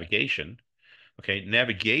navigation. Okay,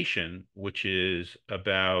 navigation, which is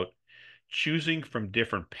about choosing from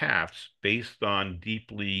different paths based on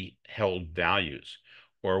deeply held values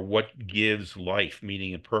or what gives life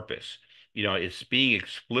meaning and purpose. It's being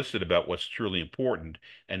explicit about what's truly important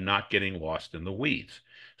and not getting lost in the weeds.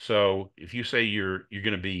 So if you say you're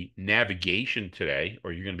going to be navigation today,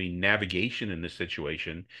 or you're going to be navigation in this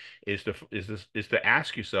situation, is to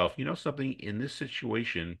ask yourself, something in this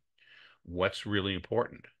situation, what's really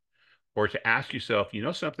important? Or to ask yourself,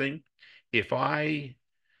 something, if I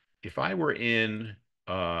were in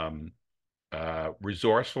um,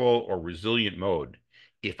 resourceful or resilient mode,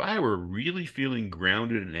 if I were really feeling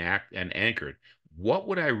grounded and anchored, what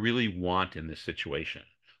would I really want in this situation?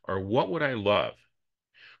 Or what would I love?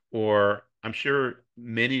 Or I'm sure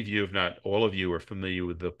many of you, if not all of you, are familiar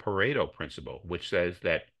with the Pareto principle, which says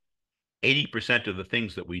that 80% of the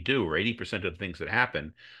things that we do, or 80% of the things that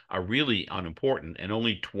happen, are really unimportant, and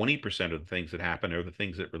only 20% of the things that happen are the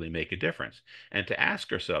things that really make a difference. And to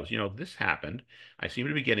ask ourselves, this happened. I seem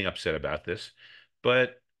to be getting upset about this,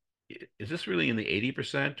 but is this really in the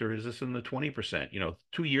 80%, or is this in the 20%?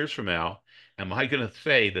 2 years from now, am I going to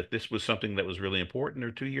say that this was something that was really important?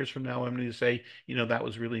 Or 2 years from now, I'm going to say, that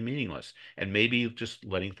was really meaningless, and maybe just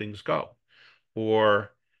letting things go.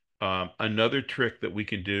 Or another trick that we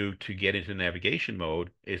can do to get into navigation mode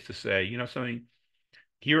is to say, something,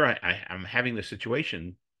 here I'm having this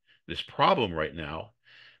situation, this problem right now,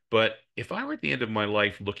 but if I were at the end of my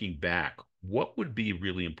life looking back, what would be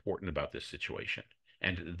really important about this situation?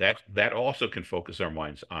 And that also can focus our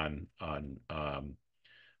minds on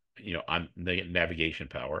the navigation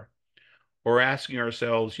power. Or asking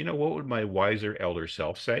ourselves, what would my wiser elder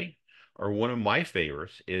self say? Or one of my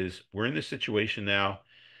favorites is, we're in this situation now.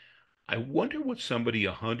 I wonder what somebody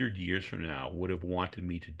 100 years from now would have wanted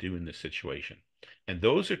me to do in this situation. And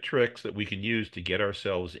those are tricks that we can use to get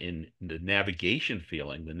ourselves in the navigation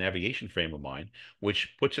feeling, the navigation frame of mind,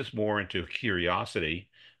 which puts us more into curiosity,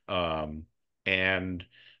 um, and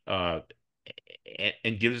uh,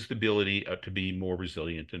 and gives us the ability to be more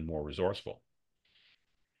resilient and more resourceful.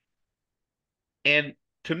 And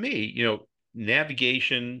to me,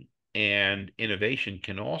 navigation and innovation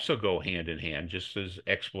can also go hand in hand, just as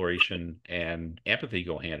exploration and empathy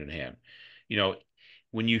go hand in hand. You know,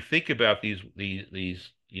 when you think about these,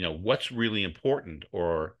 what's really important,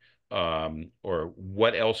 or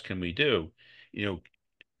what else can we do? You know,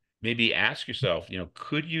 maybe ask yourself,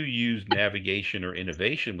 could you use navigation or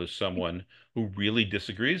innovation with someone who really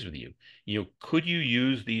disagrees with you? Could you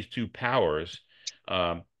use these two powers,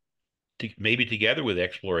 um, maybe together with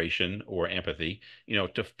exploration or empathy,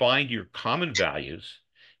 to find your common values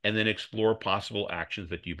and then explore possible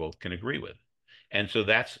actions that you both can agree with? And so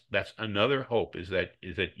that's another hope, is that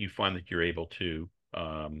you find that you're able to,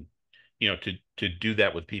 to do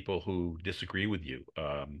that with people who disagree with you.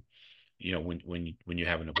 When you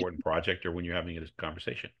have an important project, or when you're having a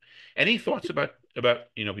conversation. Any thoughts about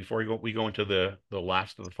before we go into the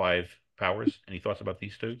last of the five powers? Any thoughts about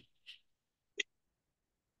these two?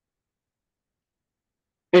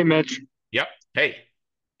 Hey, Mitch. Yep. Hey.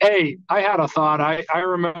 Hey, I had a thought. I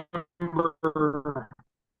remember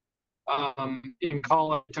in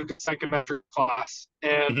college, I took a psychometric class,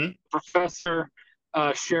 and Hmm. the professor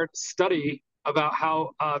shared a study about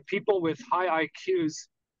how people with high IQs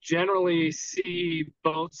generally see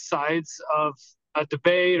both sides of a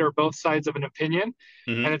debate or both sides of an opinion,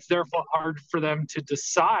 and Hmm. it's therefore hard for them to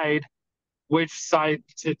decide which side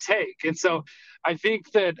to take. And so I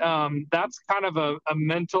think that that's kind of a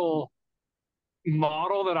mental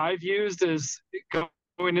model that I've used, is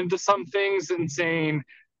going into some things and saying,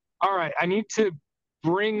 all right, I need to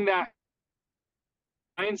bring that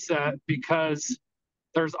mindset, because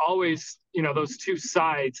there's always, those two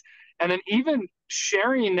sides. And then even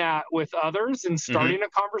sharing that with others and Hmm. starting a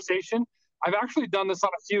conversation. I've actually done this on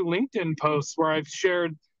a few LinkedIn posts where I've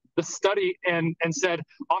shared the study and said,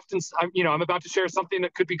 often, I'm about to share something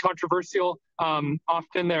that could be controversial.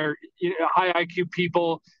 Often they're high IQ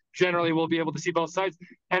people generally we'll be able to see both sides.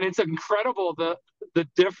 And it's incredible the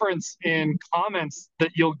difference in comments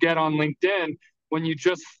that you'll get on LinkedIn when you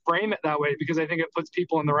just frame it that way, because I think it puts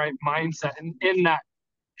people in the right mindset and in that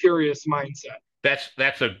curious mindset. That's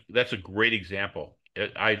a great example.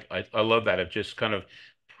 I love that, of just kind of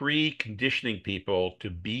preconditioning people to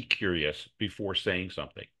be curious before saying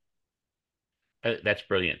something. That's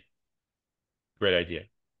brilliant. Great idea.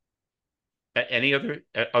 Any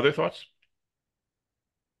other thoughts?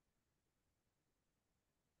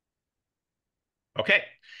 Okay.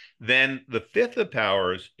 Then the fifth of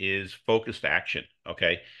powers is focused action.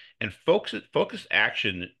 Okay. And focused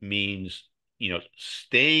action means,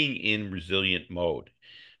 staying in resilient mode,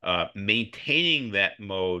 maintaining that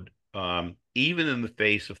mode, even in the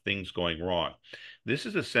face of things going wrong. This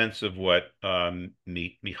is a sense of what Mihai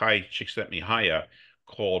Csikszentmihalyi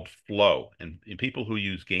called flow. And people who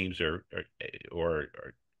use games or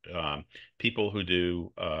people who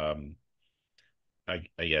do, I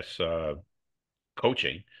guess,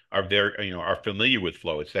 coaching are familiar with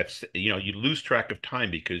flow. It's that, you lose track of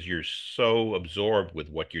time because you're so absorbed with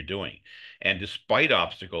what you're doing. And despite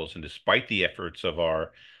obstacles and despite the efforts of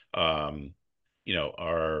um,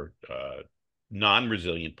 our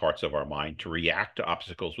non-resilient parts of our mind to react to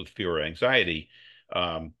obstacles with fear or anxiety,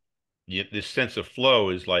 um, this sense of flow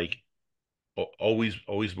is like always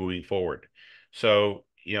moving forward. So,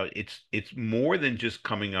 it's more than just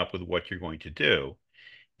coming up with what you're going to do.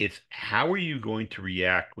 It's how are you going to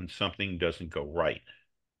react when something doesn't go right?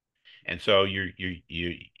 And so you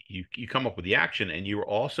come up with the action, and you're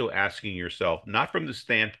also asking yourself, not from the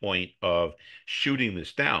standpoint of shooting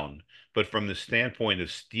this down, but from the standpoint of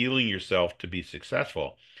steeling yourself to be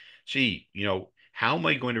successful. Gee, how am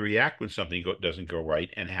I going to react when something doesn't go right,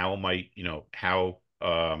 and how am I, how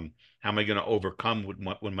am I going to overcome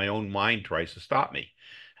when my own mind tries to stop me?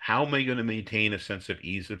 How am I going to maintain a sense of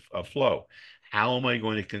ease of flow? How am I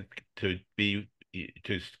going to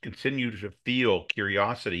continue to feel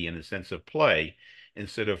curiosity and a sense of play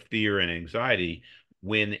instead of fear and anxiety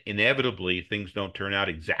when inevitably things don't turn out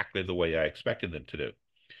exactly the way I expected them to do?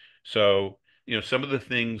 So, some of the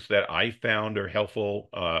things that I found are helpful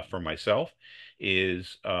for myself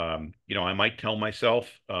is, I might tell myself,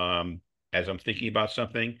 as I'm thinking about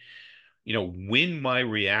something, when my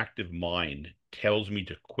reactive mind tells me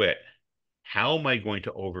to quit, how am I going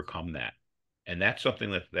to overcome that? And that's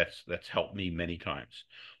something that's helped me many times.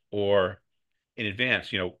 Or in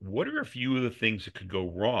advance, what are a few of the things that could go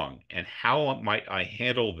wrong, and how might I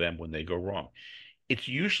handle them when they go wrong? It's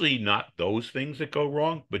usually not those things that go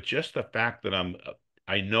wrong, but just the fact that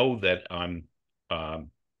I know that I'm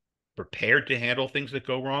um, prepared to handle things that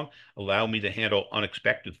go wrong, allow me to handle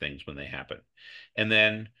unexpected things when they happen. And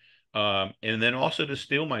then also to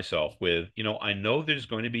steel myself with, I know there's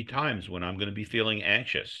going to be times when I'm going to be feeling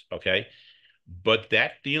anxious. Okay. But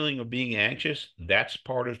that feeling of being anxious, that's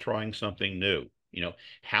part of trying something new.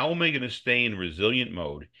 How am I going to stay in resilient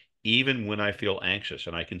mode even when I feel anxious,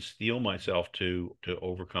 and I can steel myself to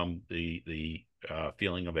overcome the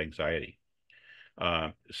feeling of anxiety?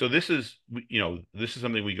 So this is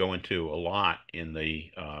something we go into a lot in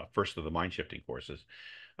the first of the mind shifting courses.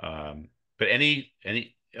 But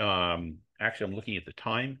actually, I'm looking at the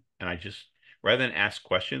time, and rather than ask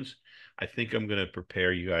questions, I think I'm going to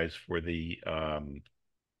prepare you guys for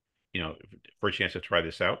for a chance to try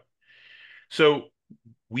this out. So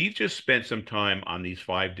we've just spent some time on these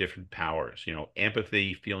 5 different powers,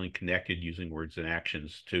 empathy, feeling connected, using words and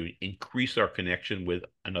actions to increase our connection with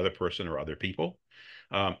another person or other people.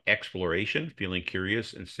 Exploration, feeling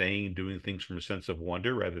curious and saying and doing things from a sense of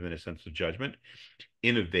wonder rather than a sense of judgment.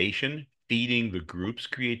 Innovation, feeding the group's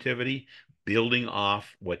creativity, building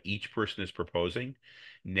off what each person is proposing.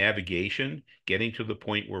 Navigation, getting to the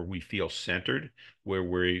point where we feel centered, where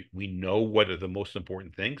we know what are the most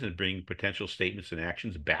important things, and bringing potential statements and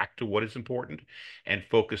actions back to what is important. And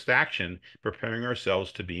focused action, preparing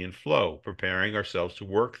ourselves to be in flow, preparing ourselves to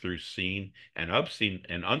work through seen and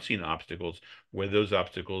unseen obstacles, whether those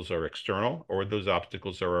obstacles are external or those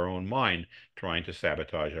obstacles are our own mind trying to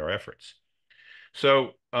sabotage our efforts.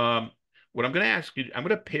 So what I'm going to ask you, I'm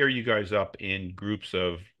going to pair you guys up in groups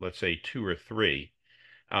of, let's say, 2 or 3.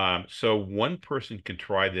 So one person can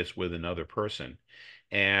try this with another person.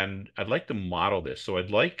 And I'd like to model this. So I'd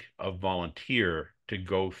like a volunteer to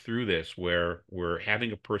go through this where we're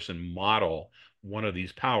having a person model one of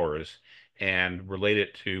these powers and relate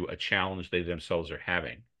it to a challenge they themselves are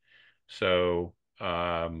having. So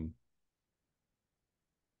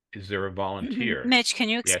is there a volunteer? Mitch, can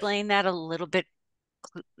you Yes. explain that a little bit,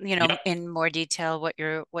 Yep. in more detail, what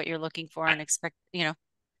you're looking for and expect,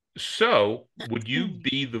 So, would you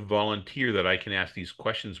be the volunteer that I can ask these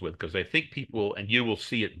questions with? Because I think people, and you will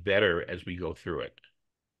see it better as we go through it.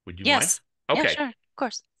 Would you mind? Yes. Yeah, Okay. sure. Of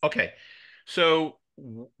course. Okay. So,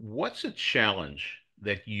 what's a challenge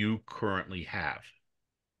that you currently have?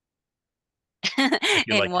 If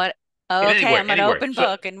you In like to, what? in Okay, anywhere, I'm an anywhere. open So,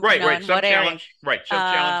 book and right, right. in Some what area? challenge, right. Some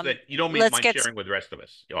challenge that you don't Let's mind get sharing with the rest of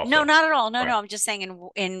us no, also. not at all. No, All right. no. I'm just saying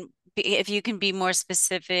if you can be more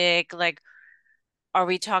specific, like, are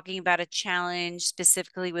we talking about a challenge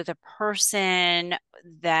specifically with a person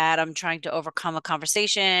that I'm trying to overcome a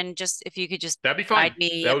conversation? Just if you could just That'd be guide fine.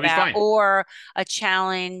 me That would be about, fine. or a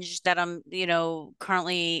challenge that I'm,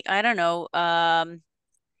 currently, I don't know.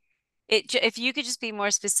 If you could just be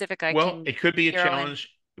more specific, I Well, can it could be a zero in. challenge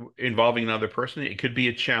involving another person. It could be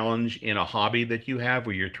a challenge in a hobby that you have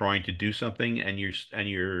where you're trying to do something and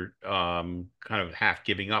you're kind of half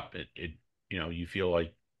giving up. You feel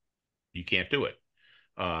like you can't do it.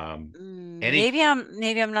 Any Maybe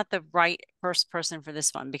I'm not the right first person for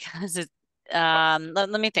this one because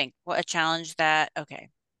let me think. What a challenge that okay.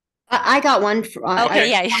 I got one. Okay,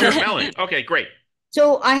 Okay, yeah, sure, yeah. Melanie. Okay, great.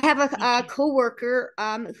 So I have a coworker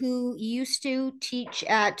who used to teach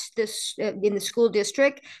at this in the school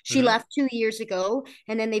district. She Hmm. left 2 years ago,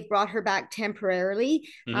 and then they brought her back temporarily.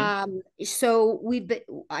 Hmm. So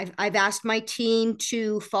I've asked my team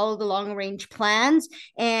to follow the long range plans,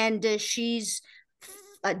 and she's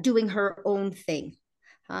doing her own thing.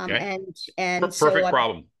 Okay. And so Perfect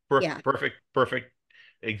problem. yeah. Perfect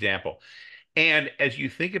example. And as you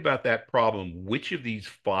think about that problem, which of these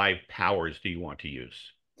five powers do you want to use?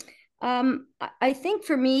 I think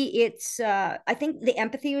for me, I think the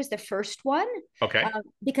empathy was the first one, Okay.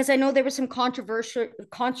 because I know there was some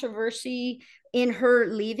controversy in her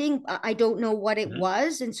leaving. I don't know what it Hmm.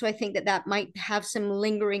 was, and so I think that might have some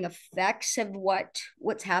lingering effects of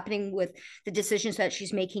what's happening with the decisions that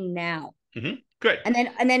she's making now. Hmm. Good.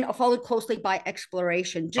 And then followed closely by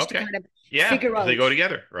exploration, just to Okay. kind of Yeah, figure because they out. go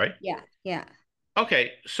together, right? Yeah, yeah.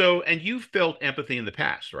 Okay. So, and you've felt empathy in the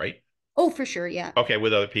past, right? Oh, for sure, yeah. Okay,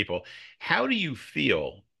 with other people. How do you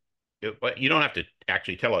feel? But you don't have to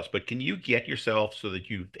actually tell us, but can you get yourself so that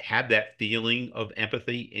you have that feeling of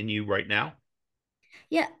empathy in you right now?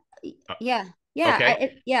 Yeah, Uh, yeah, yeah.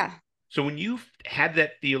 okay. Yeah. So when you've had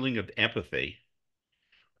that feeling of empathy,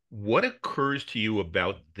 what occurs to you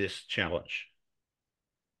about this challenge?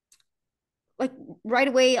 Like right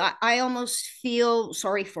away, I almost feel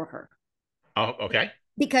sorry for her Oh, okay.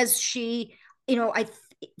 because she,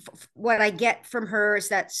 what I get from her is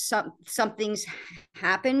that something's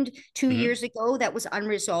happened 2 years Hmm. ago that was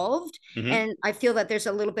unresolved, Hmm. and I feel that there's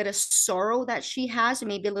a little bit of sorrow that she has, and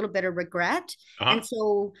maybe a little bit of regret, Uh-huh. and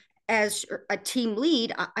so as a team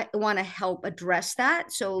lead, I want to help address that,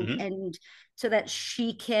 Hmm. so that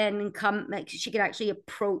she can come, like she can actually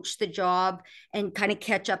approach the job and kind of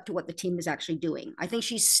catch up to what the team is actually doing. I think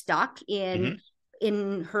she's stuck in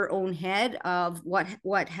Hmm. her own head of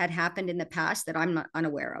what had happened in the past that I'm not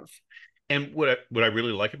unaware of. And what I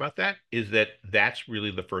really like about that is that that's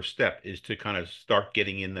really the first step is to kind of start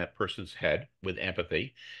getting in that person's head with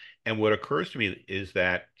empathy. And what occurs to me is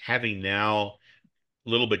that having now a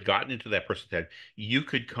little bit gotten into that person's head, you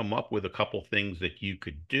could come up with a couple things that you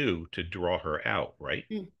could do to draw her out, right?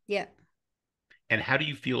 Yeah. And how do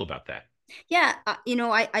you feel about that? Yeah,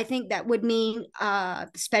 I think that would mean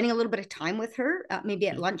spending a little bit of time with her, maybe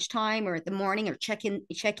at lunchtime or at the morning, or checking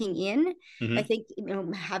in. I Hmm. think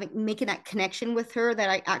making that connection with her, that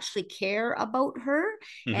I actually care about her,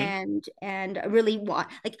 Hmm. and I really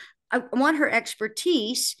I want her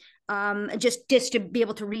expertise, just to be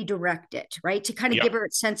able to redirect it, right? To kind of Yep. give her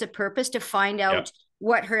a sense of purpose, to find Yep. out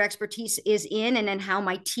what her expertise is in, and then how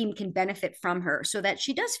my team can benefit from her, so that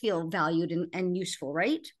she does feel valued and useful,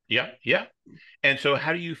 right? Yeah. Yeah. And so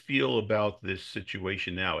how do you feel about this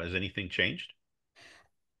situation now? Has anything changed?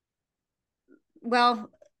 Well,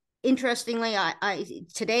 interestingly, I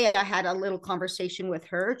today I had a little conversation with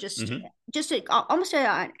her, Hmm. almost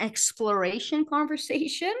an exploration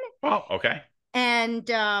conversation. Oh, okay. And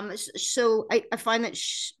so I find that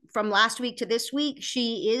from last week to this week,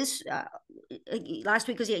 she is last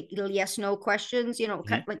week was yes no questions,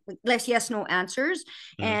 Hmm. like less yes no answers,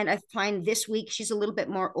 Hmm. and I find this week she's a little bit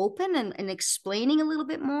more open and explaining a little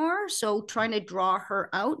bit more, so trying to draw her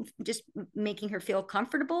out, just making her feel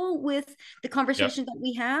comfortable with the Yep. conversation that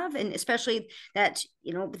we have, and especially that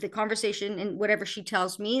the conversation and whatever she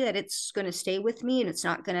tells me, that it's going to stay with me, and it's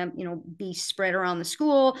not going to be spread around the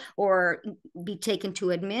school or be taken to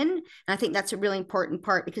admin. And I think that's a really important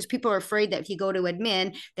part, because people are afraid that if you go to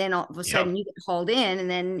admin, then all of a Yep. sudden you get hauled in, and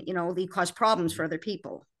then you cause problems for other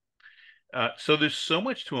people. So there's so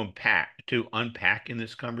much to unpack in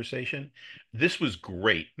this conversation. This was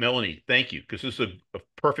great, Melanie. Thank you, because this is a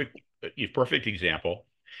perfect example.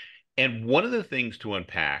 And one of the things to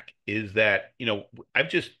unpack is that,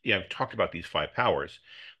 I've talked about these five powers,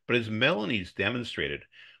 but as Melanie's demonstrated,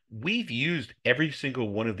 we've used every single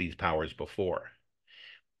one of these powers before.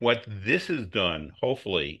 What this has done,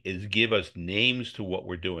 hopefully, is give us names to what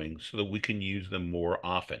we're doing so that we can use them more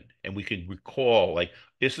often and we can recall, like,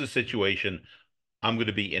 this is a situation. I'm going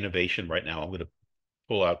to be innovation right now. I'm going to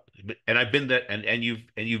pull out, and I've been that, and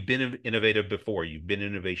you've been innovative before. You've been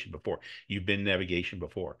innovation before. You've been navigation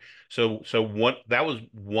before. So that was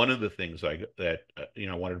one of the things I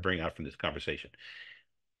wanted to bring out from this conversation.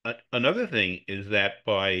 Another thing is that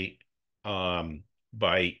by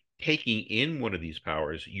taking in one of these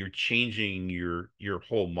powers, you're changing your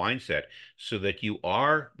whole mindset so that you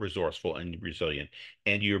are resourceful and resilient,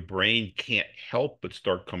 and your brain can't help but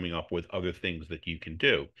start coming up with other things that you can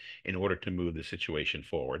do in order to move the situation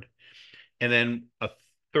forward. And then a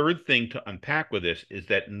third thing to unpack with this is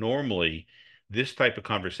that normally this type of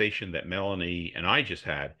conversation that Melanie and I just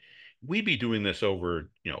had, we'd be doing this over,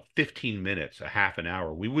 15 minutes, a half an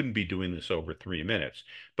hour. We wouldn't be doing this over 3 minutes.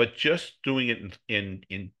 But just doing it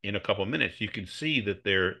in a couple of minutes, you can see that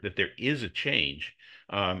there is a change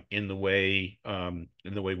in the way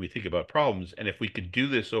we think about problems. And if we could do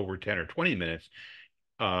this over 10 or 20 minutes,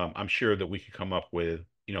 I'm sure that we could come up with,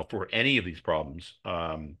 for any of these problems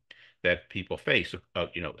that people face, a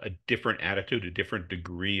different attitude, a different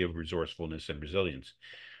degree of resourcefulness and resilience.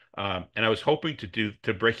 And I was hoping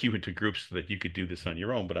to break you into groups so that you could do this on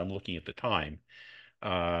your own, but I'm looking at the time.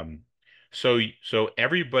 Um, so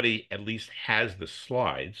everybody at least has the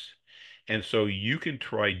slides, and so you can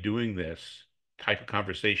try doing this type of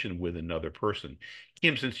conversation with another person.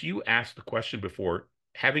 Kim, since you asked the question before,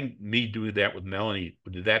 having me do that with Melanie,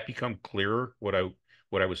 did that become clearer what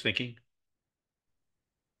I was thinking?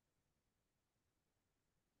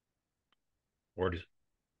 Or does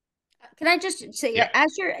Can I just say, Yeah.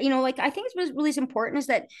 as you're, like, I think it's really important is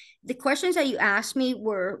that the questions that you asked me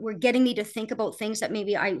were getting me to think about things that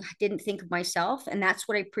maybe I didn't think of myself, and that's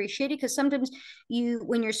what I appreciated. Because sometimes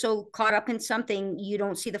when you're so caught up in something, you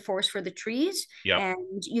don't see the forest for the trees, Yep.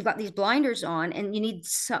 and you've got these blinders on, and you need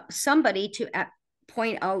somebody to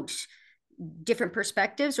point out different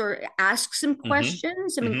perspectives or ask some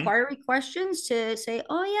questions, some Hmm. inquiry questions to say,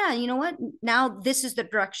 oh yeah, you know what? Now this is the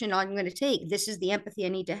direction I'm going to take. This is the empathy I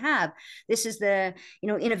need to have. This is the,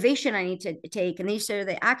 innovation I need to take. And these are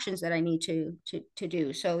the actions that I need to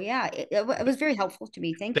do. So yeah, it was very helpful to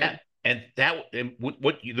me. Thank you.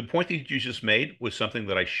 The point that you just made was something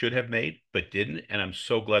that I should have made but didn't, and I'm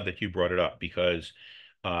so glad that you brought it up because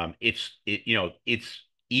it's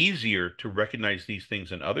easier to recognize these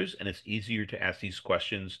things in others, and it's easier to ask these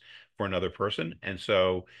questions for another person, and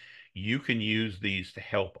so you can use these to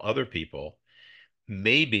help other people.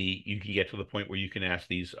 Maybe you can get to the point where you can ask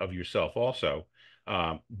these of yourself also.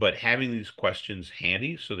 But having these questions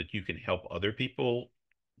handy so that you can help other people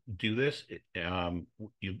do this,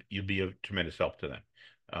 you'll be a tremendous help to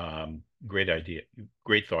them. Great idea.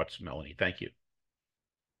 Great thoughts, Melanie. Thank you.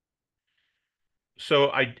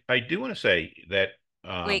 So I do want to say that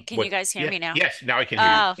Wait, can you guys hear yeah, me now? yes, now I can hear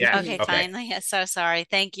you. Oh, Yes. okay, Okay. finally. Yeah, so sorry.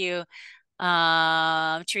 Thank you,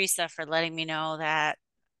 Teresa, for letting me know that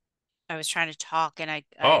I was trying to talk and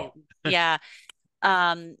Oh, yeah.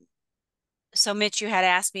 Um, so Mitch, you had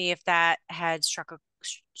asked me if that had struck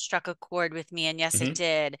a chord with me, and yes, it hmm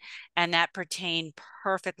did, and that pertained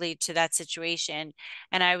perfectly to that situation.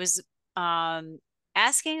 And I was um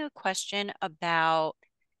asking a question about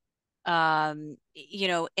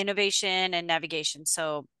innovation and navigation.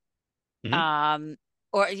 So hmm um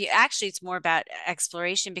actually it's more about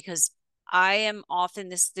exploration because I am often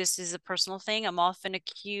this is a personal thing. I'm often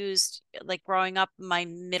accused, like growing up, my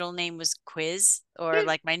middle name was Quiz, or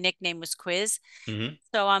like my nickname was Quiz. hmm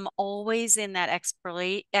So I'm always in that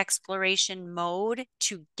exploration mode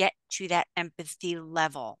to get to that empathy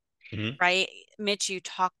level, hmm right? Mitch, you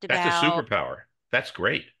talked That's a about, superpower. That's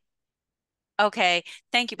great. okay,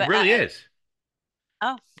 thank you, It but really is.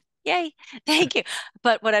 oh, yay. Thank you.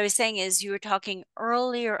 But what I was saying is you were talking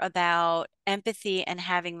earlier about empathy and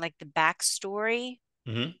having like the backstory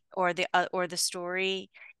Hmm or the story.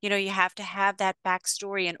 You have to have that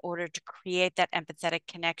backstory in order to create that empathetic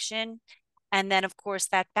connection. And then of course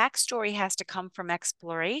that backstory has to come from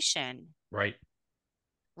exploration, Right.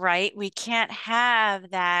 right? We can't have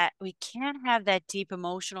that deep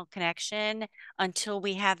emotional connection until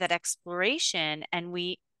we have that exploration and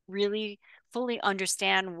we really fully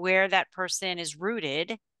understand where that person is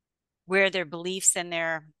rooted, where their beliefs and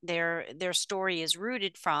their story is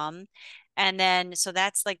rooted from. And then so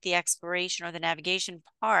that's like the exploration or the navigation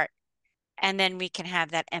part. And then we can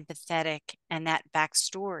have that empathetic and that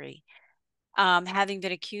backstory. Having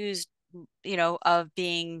been accused, of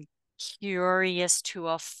being curious to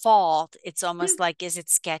a fault, it's almost like, is it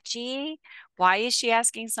sketchy? Why is she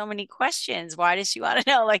asking so many questions? Why does she want to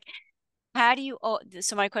know? Like, how do you,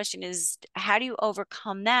 so my question is, how do you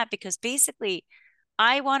overcome that? Because basically,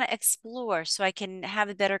 I want to explore so I can have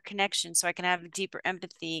a better connection, so I can have a deeper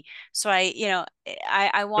empathy. So I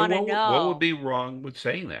So want to what would know. be wrong with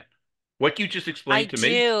saying that? What you just I explained to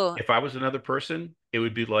me, do. if I was another person, it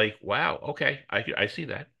would be like, wow, okay, I see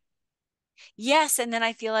that. Yes, and then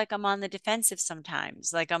I feel like I'm on the defensive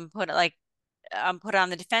sometimes. I'm put on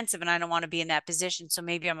the defensive and I don't want to be in that position. So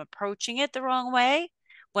maybe I'm approaching it the wrong way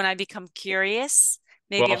when I become curious.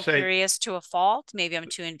 Well, Maybe I'll I'm say curious to a fault. Maybe I'm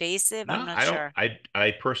too invasive. I'm no, not I don't. sure.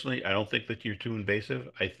 I personally, I don't think that you're too invasive.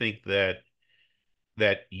 I think that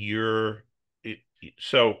you're it,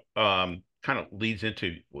 so kind of leads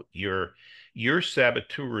into your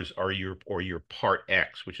saboteurs are your part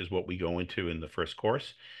X, which is what we go into in the first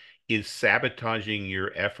course, is sabotaging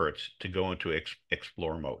your efforts to go into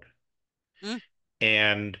explore mode. Mm.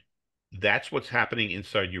 And that's what's happening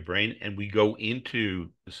inside your brain. And we go into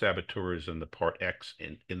the saboteurs and the part X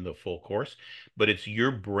in the full course, but it's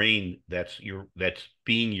your brain that's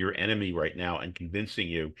being your enemy right now and convincing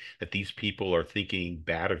you that these people are thinking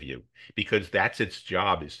bad of you because that's its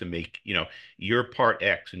job is to make, your part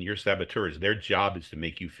X and your saboteurs, their job is to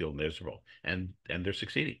make you feel miserable. And they're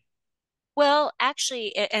succeeding. Well,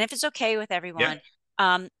 actually, and if it's okay with Yeah. everyone,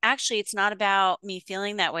 actually, it's not about me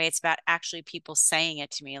feeling that way. It's about actually people saying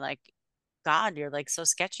it to me, like, God, you're like so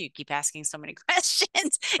sketchy. You keep asking so many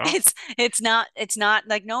questions. Oh, It's not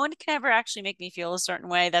like no one can ever actually make me feel a certain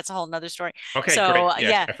way. That's a whole nother story. okay, great. So Yes. yeah, I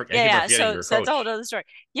yeah, keep yeah. forgetting So you're a so that's a whole coach. other story.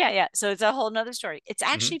 Yeah, yeah. So it's a whole nother story. It's Hmm.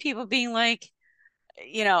 actually people being like,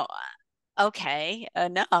 you know, okay,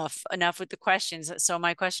 enough with the questions. So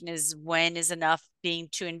my question is, when is enough being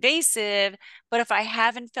too invasive? But if I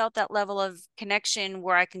haven't felt that level of connection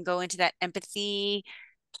where I can go into that empathy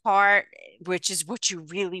part, which is what you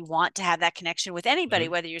really want to have that connection with anybody, Hmm.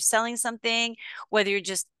 whether you're selling something, whether you're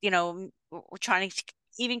just, trying to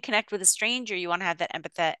even connect with a stranger, you want to have that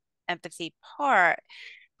empathy part,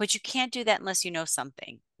 but you can't do that unless you know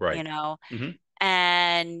something, Right. you know? Hmm.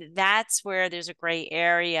 And that's where there's a gray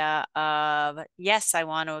area of, yes, I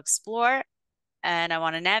want to explore and I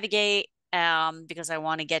want to navigate because I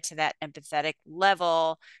want to get to that empathetic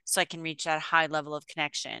level so I can reach that high level of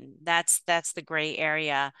connection. That's the gray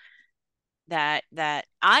area that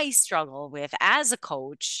I struggle with as a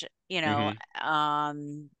coach, Hmm.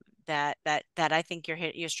 that I think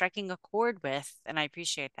you're striking a chord with, and I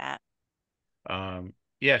appreciate that.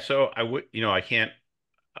 Yeah, so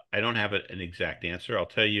I don't have an exact answer. I'll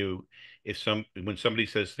tell you when somebody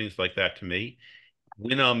says things like that to me,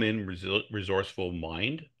 when I'm in resourceful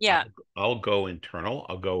mind, Yeah. I'll go internal.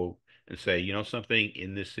 I'll go and say, something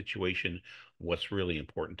in this situation, what's really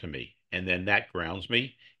important to me, and then that grounds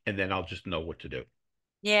me, and then I'll just know what to do.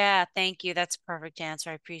 Yeah, thank you. That's a perfect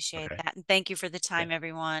answer. I appreciate Okay. that. And thank you for the Okay. time,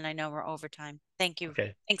 everyone. I know we're over time. Thank you.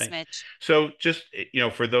 Okay. Thanks, Thanks. Mitch. So just,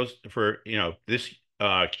 this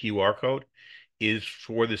QR code is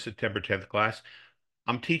for the September 10th class.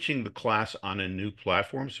 I'm teaching the class on a new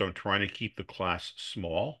platform, so I'm trying to keep the class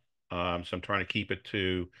small. So I'm trying to keep it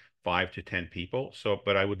to 5 to 10 people. So,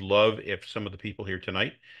 but I would love if some of the people here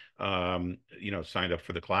tonight, signed up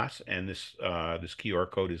for the class, and this QR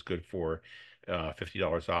code is good for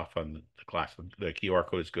 $50 off on the class. The QR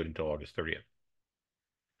code is good until August 30th.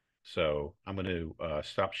 So I'm going to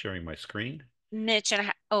stop sharing my screen. Mitch,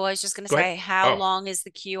 and oh, I was just going to Go ahead. say, how Oh, long is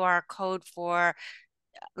the QR code for?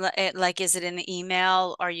 Like, is it in the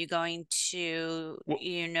email? Are you going to,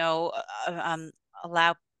 well,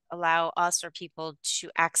 allow us or people to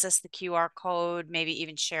access the QR code, maybe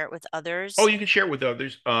even share it with oh, others? you can share it with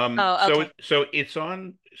others. Oh, So okay. it's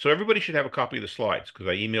on. So everybody should have a copy of the slides because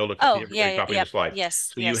I emailed Oh, everybody yeah, a yeah, copy of the yep. slides.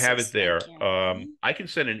 Yes, So you yes, have it yes. Thank there. you. Mhm. I can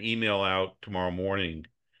send an email out tomorrow morning,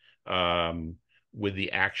 um, with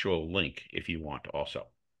the actual link if you want also.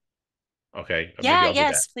 Okay, or maybe Yeah, I'll do that.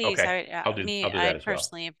 yes, please. Okay, I'll do I that as well.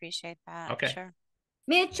 personally appreciate that. Okay. Sure.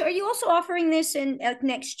 Mitch, are you also offering this in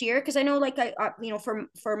next year? Because I know, like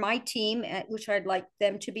for my team, which I'd like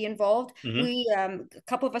them to be involved. Hmm. We a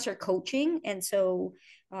couple of us are coaching, and so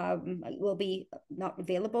we'll be not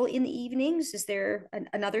available in the evenings. Is there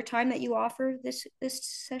another time that you offer this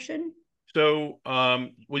session? So,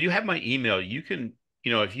 well, you have my email. You can,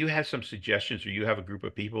 if you have some suggestions or you have a group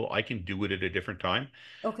of people, I can do it at a different time.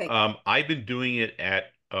 Okay. I've been doing it at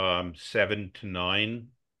 7 to 9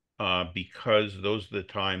 because those are the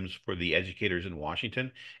times for the educators in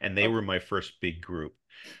Washington, and they were my first big group.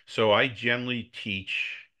 So I generally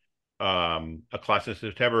teach a class in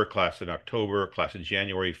September, a class in October, a class in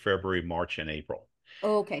January, February, March, and April.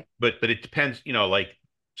 Oh, okay. But it depends, like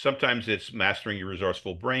sometimes it's mastering your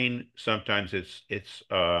resourceful brain, sometimes it's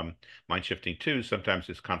mind shifting 2, sometimes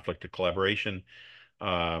it's conflict to collaboration.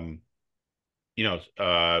 Right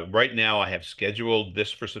now I have scheduled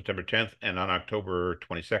this for September 10th, and on October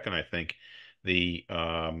 22nd, I think the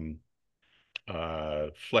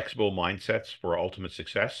flexible mindsets for ultimate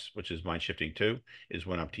success, which is mind shifting 2, is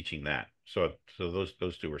when I'm teaching that. So those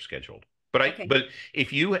 2 are scheduled. But Okay. but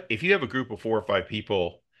if you have a group of 4 or 5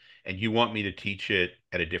 people and you want me to teach it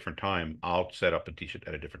at a different time, I'll set up and teach it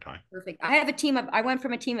at a different time. Perfect. I went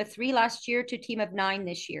from a team of 3 last year to a team of 9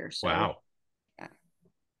 this year. So Wow.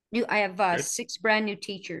 I have Good. 6 brand new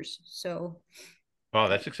teachers. So Oh,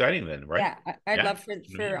 that's exciting then, right? yeah, I'd Yeah. love for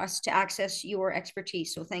us to access your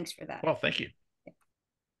expertise. So thanks for that. Well, thank you.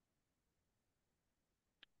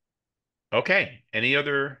 Okay. Any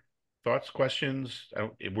other thoughts, questions?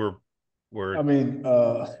 We're I mean,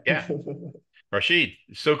 yeah. Rashid,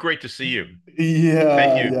 so great to see you. yeah,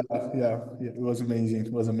 Thank you. yeah. It was amazing.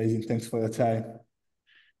 It was amazing. Thanks for your time.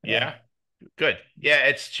 Yeah. Good. Yeah,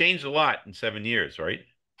 it's changed a lot in 7 years, right?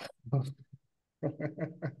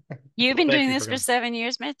 You've been Thank doing you this for for coming. 7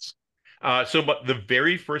 years, Mitch? But the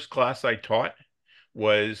very first class I taught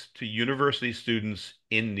was to university students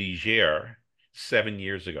in Niger 7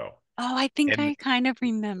 years ago. Oh, I think And I kind of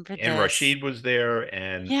remember and this. Rashid was there,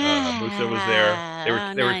 and Musa was there. Yeah.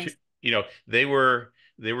 They were Nice.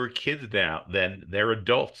 they were kids now. Then they're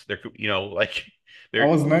adults. They're like I they're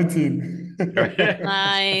was 19.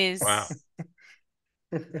 Nice. wow.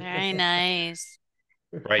 Very nice.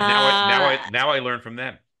 Right Uh, now I learn from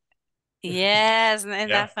them. yes, isn't Yeah.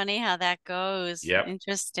 that funny how that goes? Yep.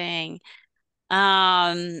 Interesting.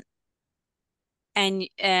 Um,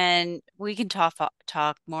 and we can talk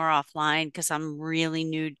more offline because I'm really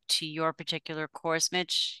new to your particular course,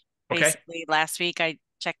 Mitch. Okay. Basically, last week I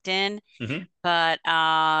checked in, Mhm. but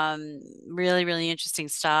really, really interesting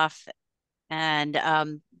stuff. And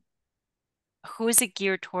who is it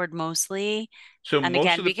geared toward mostly? So And most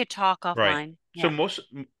again, of we the could talk right. offline. So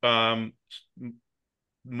Yeah.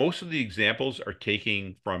 most of the examples are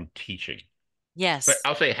taking from teaching. But Yes.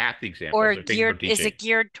 I'll say half the Or examples are taken from is teaching. it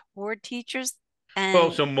geared toward teachers? Well,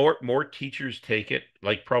 And so more teachers take it,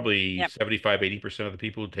 like probably yep. 75-80% of the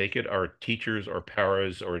people who take it are teachers or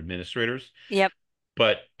paras or administrators. Yep.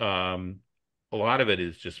 But a lot of it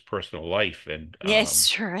is just personal life and Yes,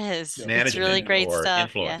 sure is. Yeah, It's really management definitely. great or stuff. Yeah.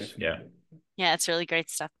 influence. Yeah. Yeah, it's really great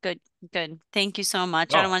stuff. Good. Good. Thank you so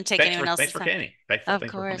much. I don't Oh, want to take anyone thanks else's for time. Kenny. Thanks Of for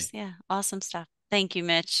coming. course. Yeah. Awesome stuff. Thank you,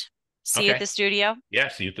 Mitch. See you at Okay. the studio. Yeah,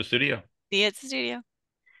 see you at the studio. See you at the studio.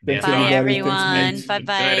 Thanks, Yeah. Bye, everybody. Thanks, everyone. Mitch. Bye Good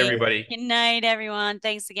night, bye. everybody. Good night, everyone.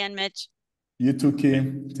 Thanks again, Mitch. You too,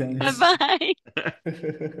 Kim. Bye Thanks. bye.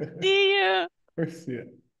 See you. See ya.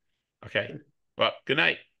 Okay. Well, good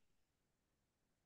night.